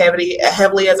anxiety as heavily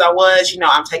as I was.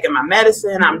 I'm taking my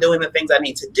medicine. I'm doing the things I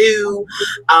need to do.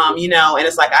 And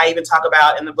it's like I even talk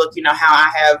about in the book, how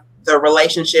I have the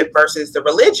relationship versus the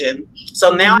religion.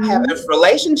 So now I have this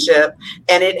relationship,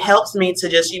 and it helps me to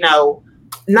just,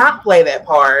 not play that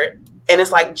part. And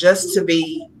it's like just to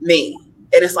be me.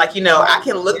 And it's like, I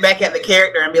can look back at the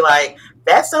character and be like,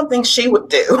 that's something she would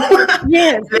do.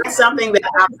 Yes. That's something that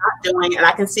I'm not doing, and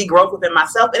I can see growth within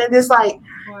myself. And it is like,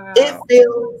 wow. It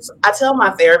feels, I tell my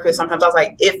therapist sometimes, I was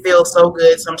like, it feels so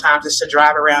good sometimes just to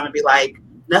drive around and be like,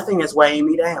 nothing is weighing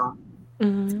me down.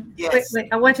 Mm-hmm. Yes. Wait,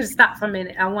 I want you to stop for a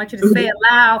minute. I want you to say it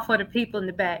loud for the people in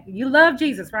the back. You love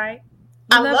Jesus, right?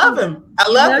 I love him. I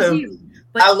love him.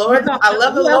 I love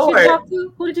the Lord.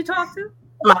 Who did you talk to?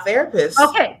 My therapist.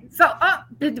 Okay. So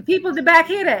did the people in the back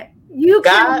hear that? You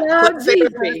can love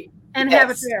Jesus and have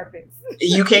a therapist.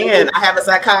 You can. I have a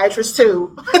psychiatrist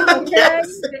too. Okay.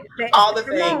 Yes. All the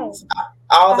things.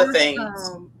 All the things.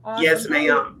 Awesome. Yes,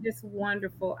 ma'am. It's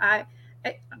wonderful. I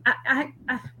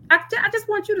just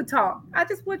want you to talk. I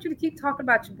just want you to keep talking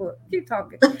about your book. Keep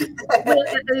talking.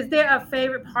 Is there a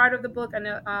favorite part of the book? I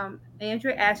know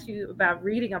Andrea asked you about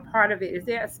reading a part of it. Is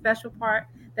there a special part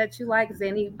that you like? Is there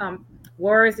any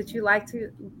words that you like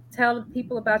to tell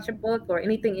people about your book or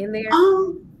anything in there?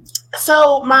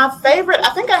 So my favorite, I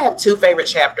think I have two favorite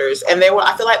chapters, and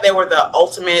I feel like they were the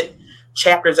ultimate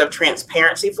chapters of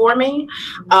transparency for me.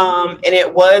 And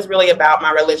it was really about my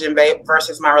religion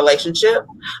versus my relationship,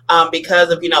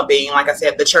 because of, being, like I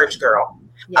said, the church girl.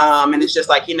 Yes. And it's just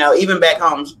like, even back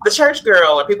home, the church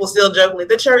girl, or people still jokingly,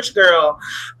 the church girl.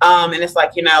 And it's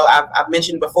like, I've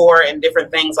mentioned before in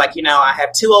different things, like, I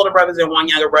have two older brothers and one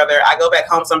younger brother. I go back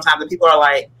home sometimes and people are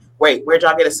like, wait, where'd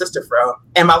y'all get a sister from?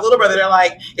 And my little brother, they're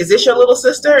like, is this your little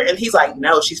sister? And he's like,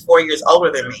 no, she's 4 years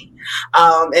older than me.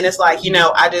 And it's like,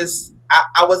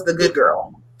 I was the good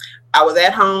girl. I was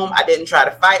at home. I didn't try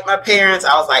to fight my parents.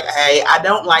 I was like, hey, I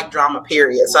don't like drama,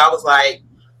 period. So I was like,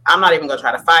 I'm not even going to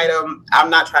try to fight them. I'm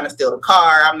not trying to steal the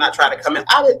car. I'm not trying to come in.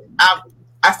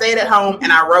 I stayed at home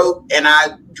and I wrote and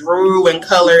I drew and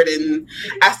colored and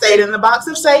I stayed in the box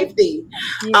of safety.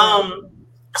 Yeah.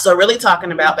 So really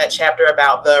talking about that chapter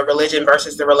about the religion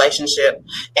versus the relationship,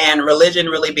 and religion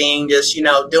really being just,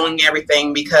 doing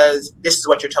everything because this is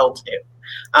what you're told to do.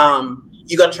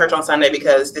 You go to church on Sunday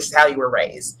because this is how you were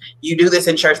raised. You do this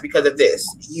in church because of this.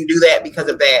 You do that because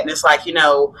of that. And it's like,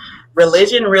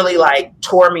 religion really like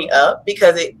tore me up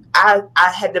because I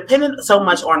had depended so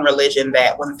much on religion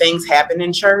that when things happen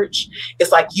in church,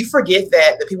 it's like you forget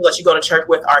that the people that you go to church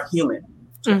with are human.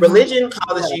 Mm-hmm. Religion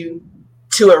causes you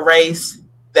to erase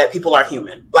that people are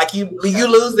human. Like you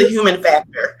lose the human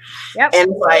factor. Yep.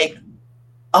 And it's like,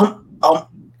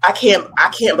 I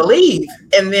can't believe.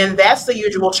 And then that's the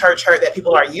usual church hurt that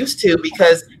people are used to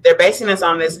because they're basing this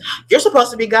on this. You're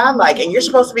supposed to be God-like and you're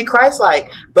supposed to be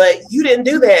Christ-like, but you didn't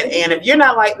do that. And if you're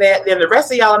not like that, then the rest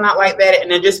of y'all are not like that.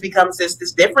 And it just becomes this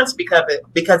difference because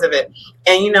of it.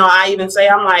 And, I even say,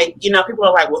 I'm like, people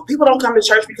are like, well, people don't come to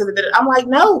church because of it. I'm like,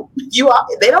 no,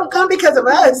 they don't come because of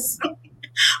us.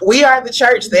 We are the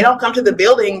church. They don't come to the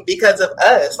building because of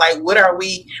us. Like, what are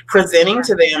we presenting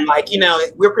to them? Like,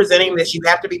 we're presenting this. You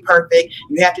have to be perfect.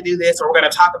 You have to do this, or we're going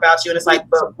to talk about you. And it's like,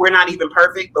 but we're not even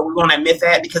perfect, but we won't admit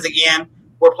that because, again,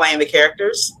 we're playing the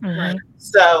characters. Mm-hmm.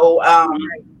 So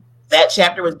that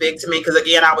chapter was big to me because,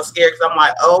 again, I was scared because I'm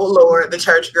like, oh, Lord, the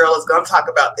church girl is going to talk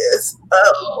about this.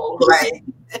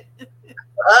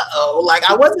 Like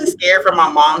I wasn't scared for my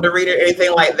mom to read it or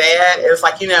anything like that. It's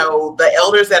like, the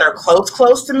elders that are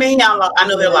close to me, I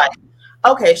know they're like,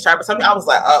 okay, sharp. But something I was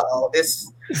like,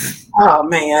 oh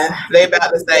man, they about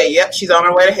to say, yep, she's on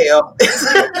her way to hell.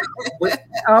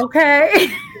 Okay.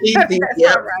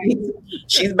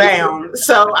 She's bound.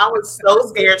 So I was so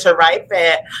scared to write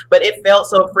that, but it felt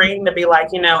so freeing to be like,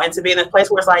 and to be in this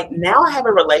place where it's like, now I have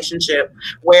a relationship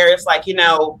where it's like,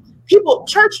 people,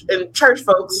 church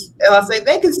folks, and I say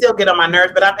they can still get on my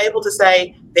nerves, but I'm able to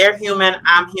say they're human,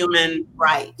 I'm human,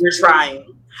 right? You're trying.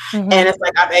 Mm-hmm. And it's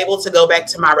like I'm able to go back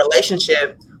to my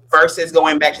relationship versus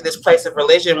going back to this place of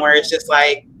religion where it's just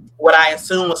like what I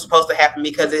assume was supposed to happen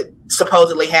because it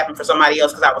supposedly happened for somebody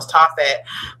else because I was taught that,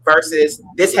 versus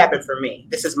this happened for me.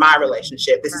 This is my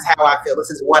relationship. This is how I feel. This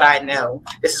is what I know.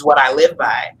 This is what I live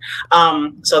by.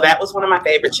 So that was one of my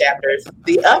favorite chapters.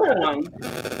 The other one,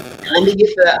 let me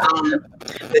get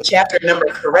the chapter number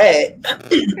correct.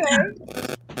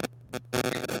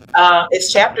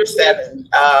 It's chapter 7.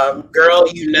 Girl,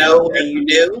 you know and you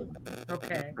knew.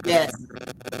 Okay. Yes.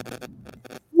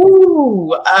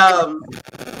 Ooh.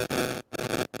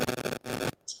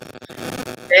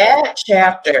 That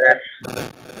chapter,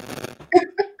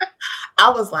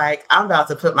 I was like, I'm about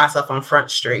to put myself on Front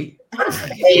Street.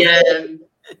 And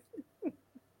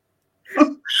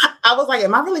I was like,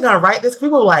 am I really going to write this?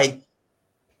 People were like,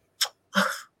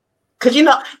 because,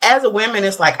 as a woman,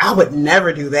 it's like, I would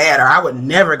never do that, or I would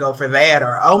never go for that,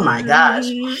 or, oh my gosh.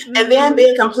 Mm-hmm. And then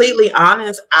being completely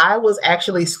honest, I was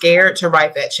actually scared to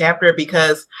write that chapter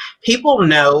because people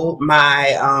know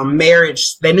my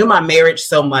marriage. They knew my marriage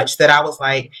so much that I was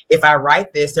like, if I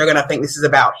write this, they're going to think this is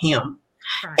about him.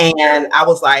 Right. And I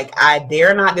was like, I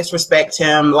dare not disrespect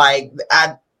him. Like,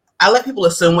 I let people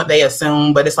assume what they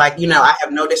assume, but it's like, I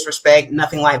have no disrespect,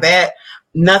 nothing like that.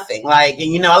 Nothing like,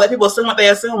 and I let people assume what they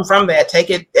assume from that. Take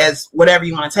it as whatever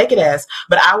you want to take it as.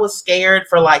 But I was scared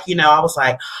for like, I was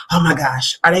like, oh my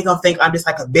gosh, are they gonna think I'm just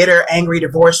like a bitter, angry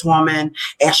divorced woman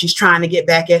and she's trying to get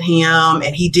back at him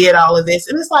and he did all of this?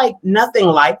 And it's like nothing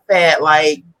like that.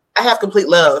 Like, I have complete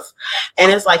love.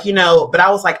 And it's like, but I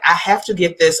was like, I have to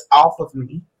get this off of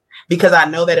me because I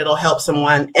know that it'll help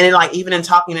someone. And like, even in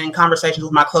talking and in conversations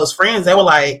with my close friends, they were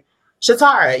like,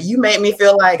 Shatara, you made me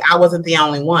feel like I wasn't the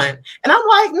only one. And I'm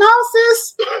like, no,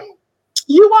 sis,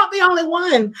 you weren't the only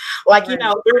one. Like,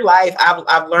 through life,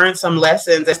 I've learned some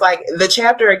lessons. It's like the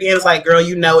chapter again is like, girl,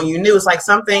 you know, and you knew. It's like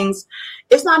some things,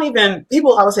 it's not even,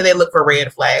 people always say they look for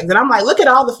red flags. And I'm like, look at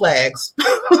all the flags.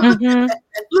 Mm-hmm.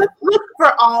 look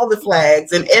for all the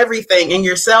flags and everything in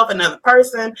yourself, another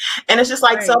person. And it's just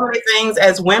like so many things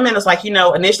as women. It's like,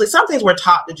 initially some things we're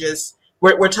taught to just,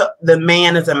 the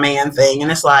man is a man thing.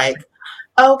 And it's like,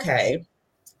 okay.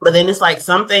 But then it's like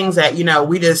some things that,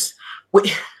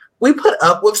 we put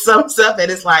up with some stuff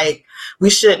that it's like, we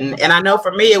shouldn't. And I know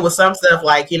for me, it was some stuff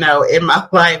like, in my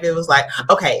life, it was like,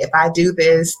 okay, if I do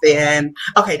this, then,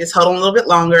 okay, just hold on a little bit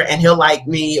longer and he'll like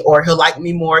me, or he'll like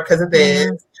me more because of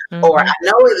this. Mm-hmm. Or I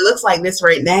know it looks like this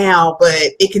right now, but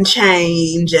it can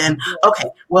change. And okay,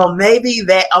 well, maybe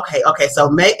that, okay. So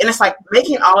and it's like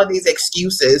making all of these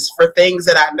excuses for things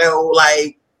that I know,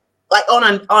 like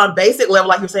on a basic level,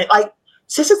 like you're saying, like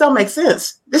sisters don't make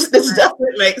sense. This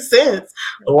doesn't make sense.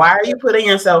 Why are you putting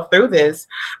yourself through this?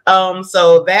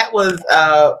 So that was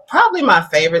probably my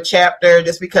favorite chapter,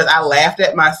 just because I laughed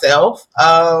at myself.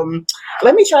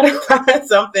 Let me try to find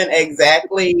something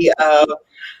exactly.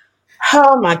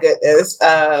 Oh my goodness.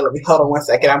 Let me hold on one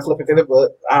second. I'm flipping through the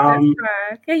book.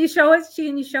 Can you show us?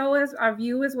 Can you show us, our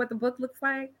viewers, what the book looks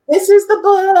like? This is the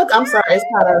book. I'm sorry. It's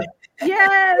kind of.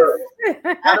 Yes.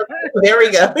 There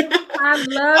we go. I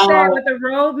love that with the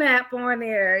roadmap on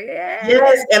there. Yeah.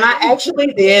 Yes, and I actually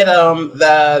did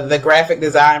the graphic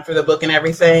design for the book and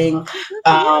everything.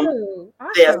 Awesome.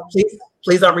 Yes,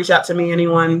 please don't reach out to me,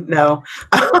 anyone. No.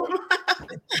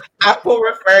 I will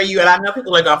refer you, and I know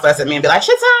people are gonna fuss at me and be like,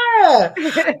 Shatara.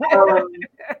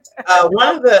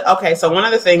 One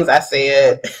of the things I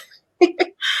said,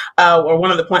 or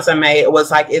one of the points I made was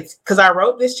like, it's because I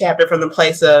wrote this chapter from the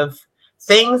place of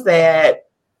things that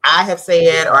I have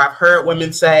said or I've heard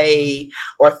women say,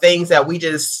 or things that we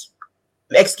just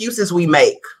excuses we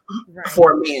make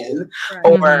for men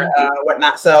or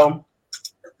whatnot. So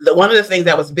one of the things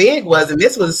that was big was, and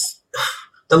this was,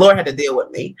 the Lord had to deal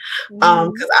with me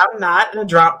because I'm not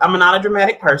a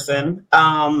dramatic person.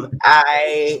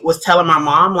 I was telling my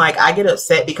mom, like, I get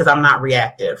upset because I'm not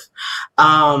reactive.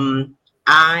 I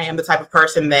am the type of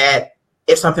person that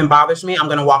if something bothers me, I'm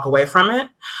going to walk away from it.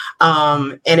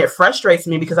 And it frustrates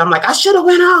me because I'm like, I should have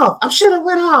went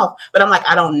off. But I'm like,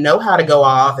 I don't know how to go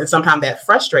off. And sometimes that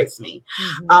frustrates me.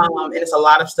 And it's a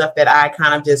lot of stuff that I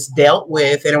kind of just dealt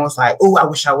with. And it was like, oh, I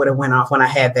wish I would have went off when I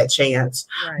had that chance.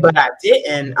 But I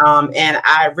didn't. And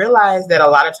I realized that a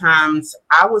lot of times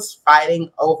I was fighting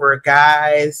over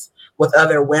guys with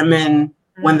other women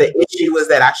when the issue was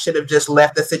that I should have just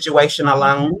left the situation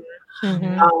alone.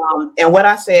 And what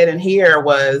I said in here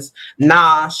was,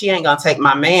 nah, she ain't gonna take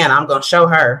my man. I'm gonna show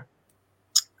her.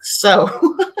 So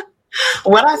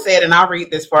what I said, and I'll read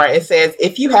this part. It says,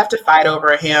 if you have to fight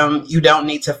over him, you don't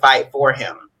need to fight for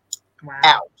him. Wow.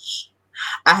 Ouch.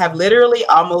 I have literally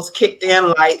almost kicked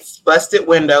in lights, busted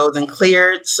windows, and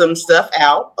cleared some stuff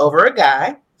out over a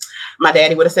guy. My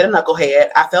daddy would have said a knucklehead.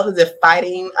 I felt as if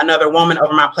fighting another woman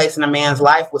over my place in a man's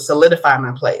life would solidify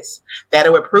my place. That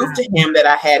it would prove to him that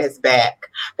I had his back.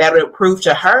 That it would prove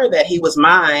to her that he was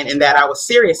mine and that I was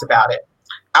serious about it.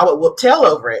 I would whoop tail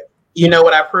over it. You know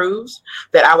what I proved?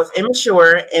 That I was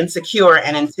immature, insecure,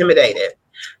 and intimidated.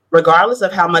 Regardless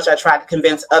of how much I tried to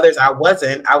convince others I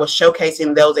wasn't, I was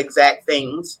showcasing those exact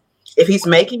things. If he's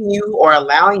making you or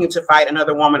allowing you to fight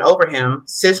another woman over him,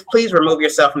 sis, please remove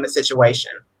yourself from the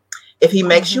situation. If he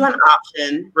makes you an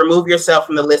option, remove yourself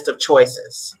from the list of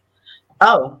choices.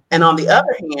 Oh, and on the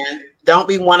other hand, don't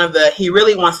be one of the, he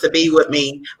really wants to be with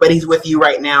me, but he's with you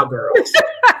right now, girls.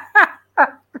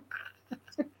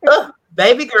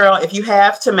 Baby girl, if you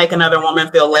have to make another woman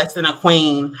feel less than a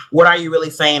queen, what are you really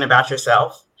saying about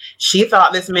yourself? She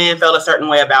thought this man felt a certain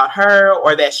way about her,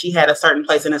 or that she had a certain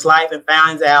place in his life, and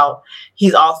finds out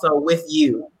he's also with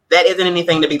you. That isn't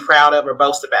anything to be proud of or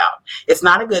boast about. It's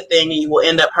not a good thing, and you will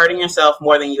end up hurting yourself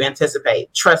more than you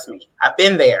anticipate. Trust me, I've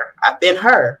been there. I've been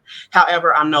her.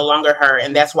 However, I'm no longer her,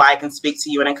 and that's why I can speak to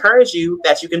you and encourage you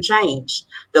that you can change.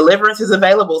 Deliverance is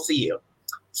available to you.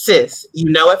 Sis,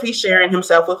 you know if he's sharing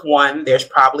himself with one, there's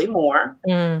probably more.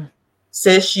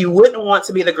 Sis, you wouldn't want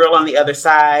to be the girl on the other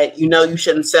side. You know you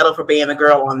shouldn't settle for being the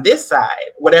girl on this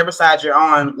side. Whatever side you're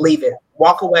on, leave it.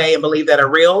 Walk away and believe that a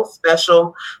real,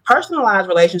 special, personalized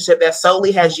relationship that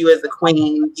solely has you as the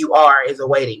queen you are is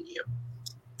awaiting you.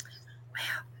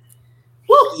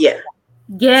 Wow. Yeah.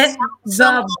 Get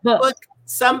the book.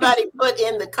 Somebody put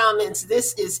in the comments,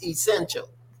 this is essential.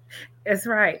 That's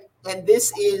right. And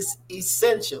this is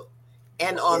essential.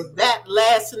 And on that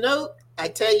last note, I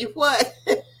tell you what,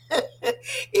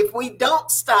 if we don't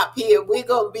stop here, we're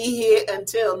going to be here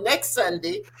until next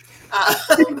Sunday. I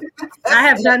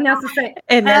have nothing else to say.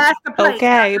 And that's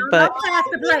okay, but pass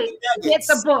the plate. Get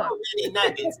the book. So many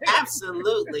nuggets.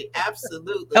 Absolutely.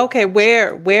 Okay,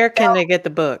 where can they get the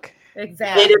book?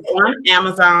 Exactly. It is on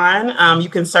Amazon. You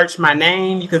can search my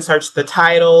name. You can search the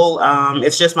title.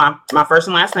 It's just my first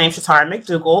and last name, Shatara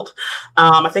McDougald.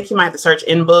 I think you might have to search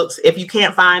in books. If you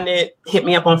can't find it, hit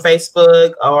me up on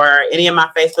Facebook or any of my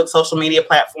Facebook social media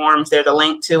platforms. There's a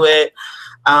link to it.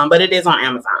 But it is on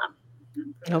Amazon.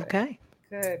 Okay.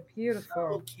 Good.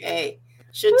 Beautiful. Okay.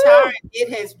 Shatara,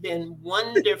 it has been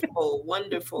wonderful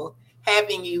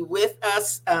having you with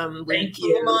us. When Thank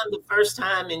you came you. on the first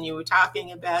time and you were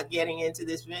talking about getting into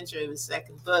this venture of the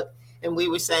second book, and we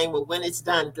were saying, well, when it's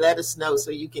done, let us know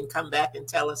so you can come back and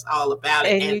tell us all about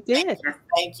it. And you did.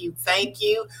 Thank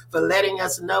you for letting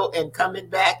us know and coming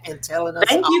back and telling us.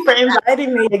 Thank you for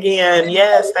inviting me again.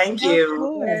 Yes, thank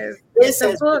you. Yes. This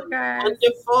has book, been guys.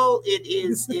 wonderful. It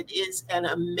is an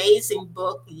amazing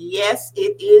book. Yes,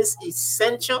 it is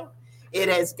essential. It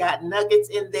has got nuggets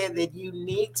in there that you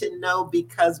need to know,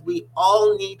 because we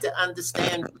all need to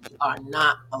understand we are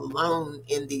not alone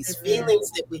in these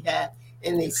feelings that we have,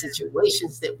 in these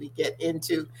situations that we get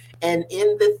into, and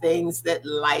in the things that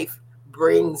life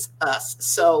brings us.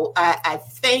 So I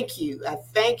thank you. I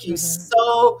thank you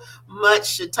so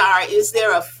much, Shatara. Is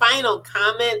there a final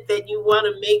comment that you want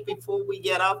to make before we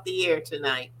get off the air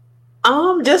tonight?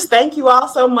 Just thank you all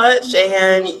so much.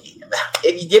 And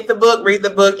if you get the book, read the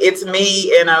book. It's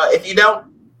me. And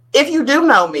if you do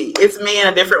know me, it's me in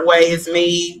a different way. It's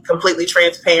me completely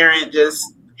transparent. Just,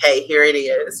 hey, here it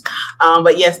is.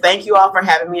 But yes, thank you all for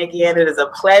having me again. It is a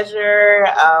pleasure.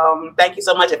 Thank you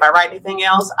so much. If I write anything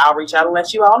else, I'll reach out and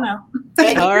let you all know.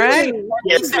 All right.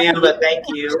 Yes, ma'am. But thank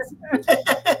you.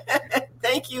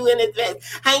 Thank you in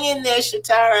advance. Hang in there,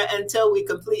 Shatara, until we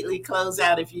completely close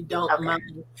out, if you don't mind.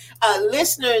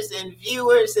 Listeners and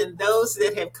viewers and those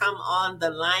that have come on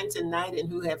the line tonight and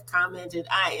who have commented,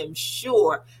 I am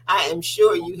sure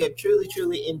you have truly,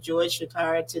 truly enjoyed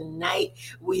Shatara tonight.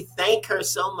 We thank her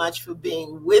so much for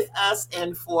being with us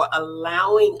and for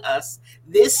allowing us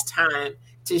this time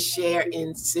to share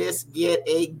in Sis Get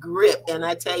a Grip. And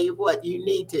I tell you what, you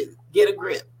need to get a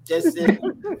grip. Just if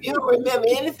you don't remember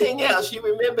anything else, you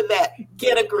remember that.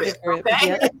 Get a grip,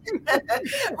 okay?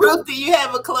 Ruth, do you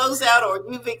have a closeout,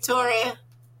 or you, Victoria?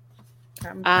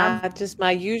 Just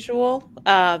my usual,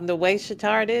 the way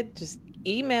Shatara did, just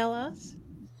email us,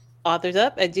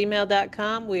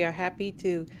 authorsup@gmail.com. We are happy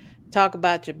to talk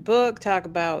about your book, talk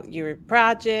about your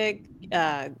project.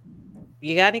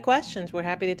 You got any questions? We're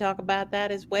happy to talk about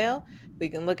that as well. We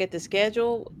can look at the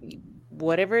schedule,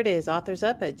 whatever it is,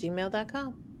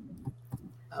 authorsup@gmail.com.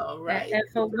 All right. And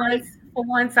for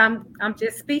once, I'm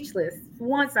just speechless. For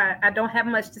once, I don't have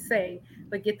much to say,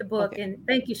 but get the book. Okay. And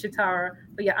thank you, Shatara,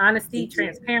 for your honesty,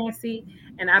 transparency,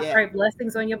 and I pray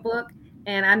blessings on your book.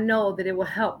 And I know that it will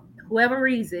help whoever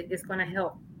reads it. It's going to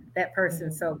help that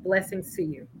person. So blessings to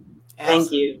you.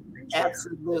 Thank you.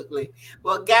 Absolutely.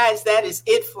 Well, guys, that is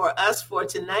it for us for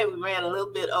tonight. We ran a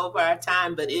little bit over our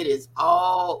time, but it is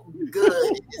all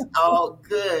good. It's all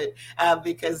good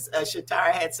because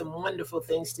Shatara had some wonderful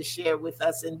things to share with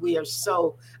us, and we are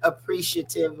so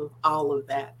appreciative of all of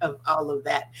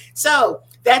that. So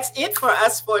that's it for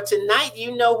us for tonight.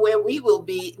 You know where we will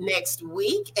be next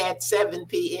week at 7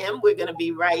 p.m. We're going to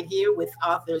be right here with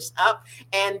Authors Up,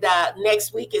 and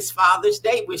next week is Father's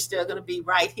Day. We're still going to be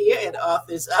right here at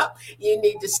Authors Up. You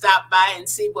need to stop by and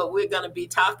see what we're going to be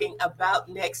talking about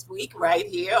next week right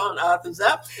here on Authors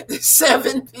Up,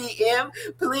 7 p.m.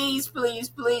 Please, please,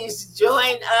 please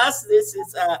join us. This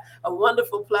is a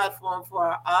wonderful platform for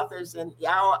our authors and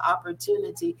our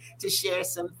opportunity to share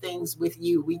some things with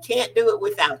you. We can't do it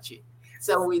without you.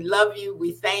 So we love you.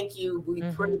 We thank you. We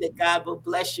pray that God will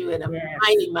bless you in a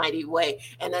mighty, mighty way.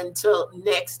 And until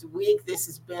next week, this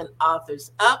has been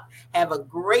Authors Up. Have a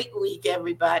great week,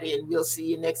 everybody. And we'll see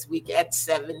you next week at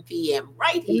 7 p.m.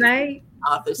 right here. Good night.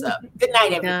 Authors Up. Good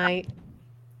night, everybody. Good night.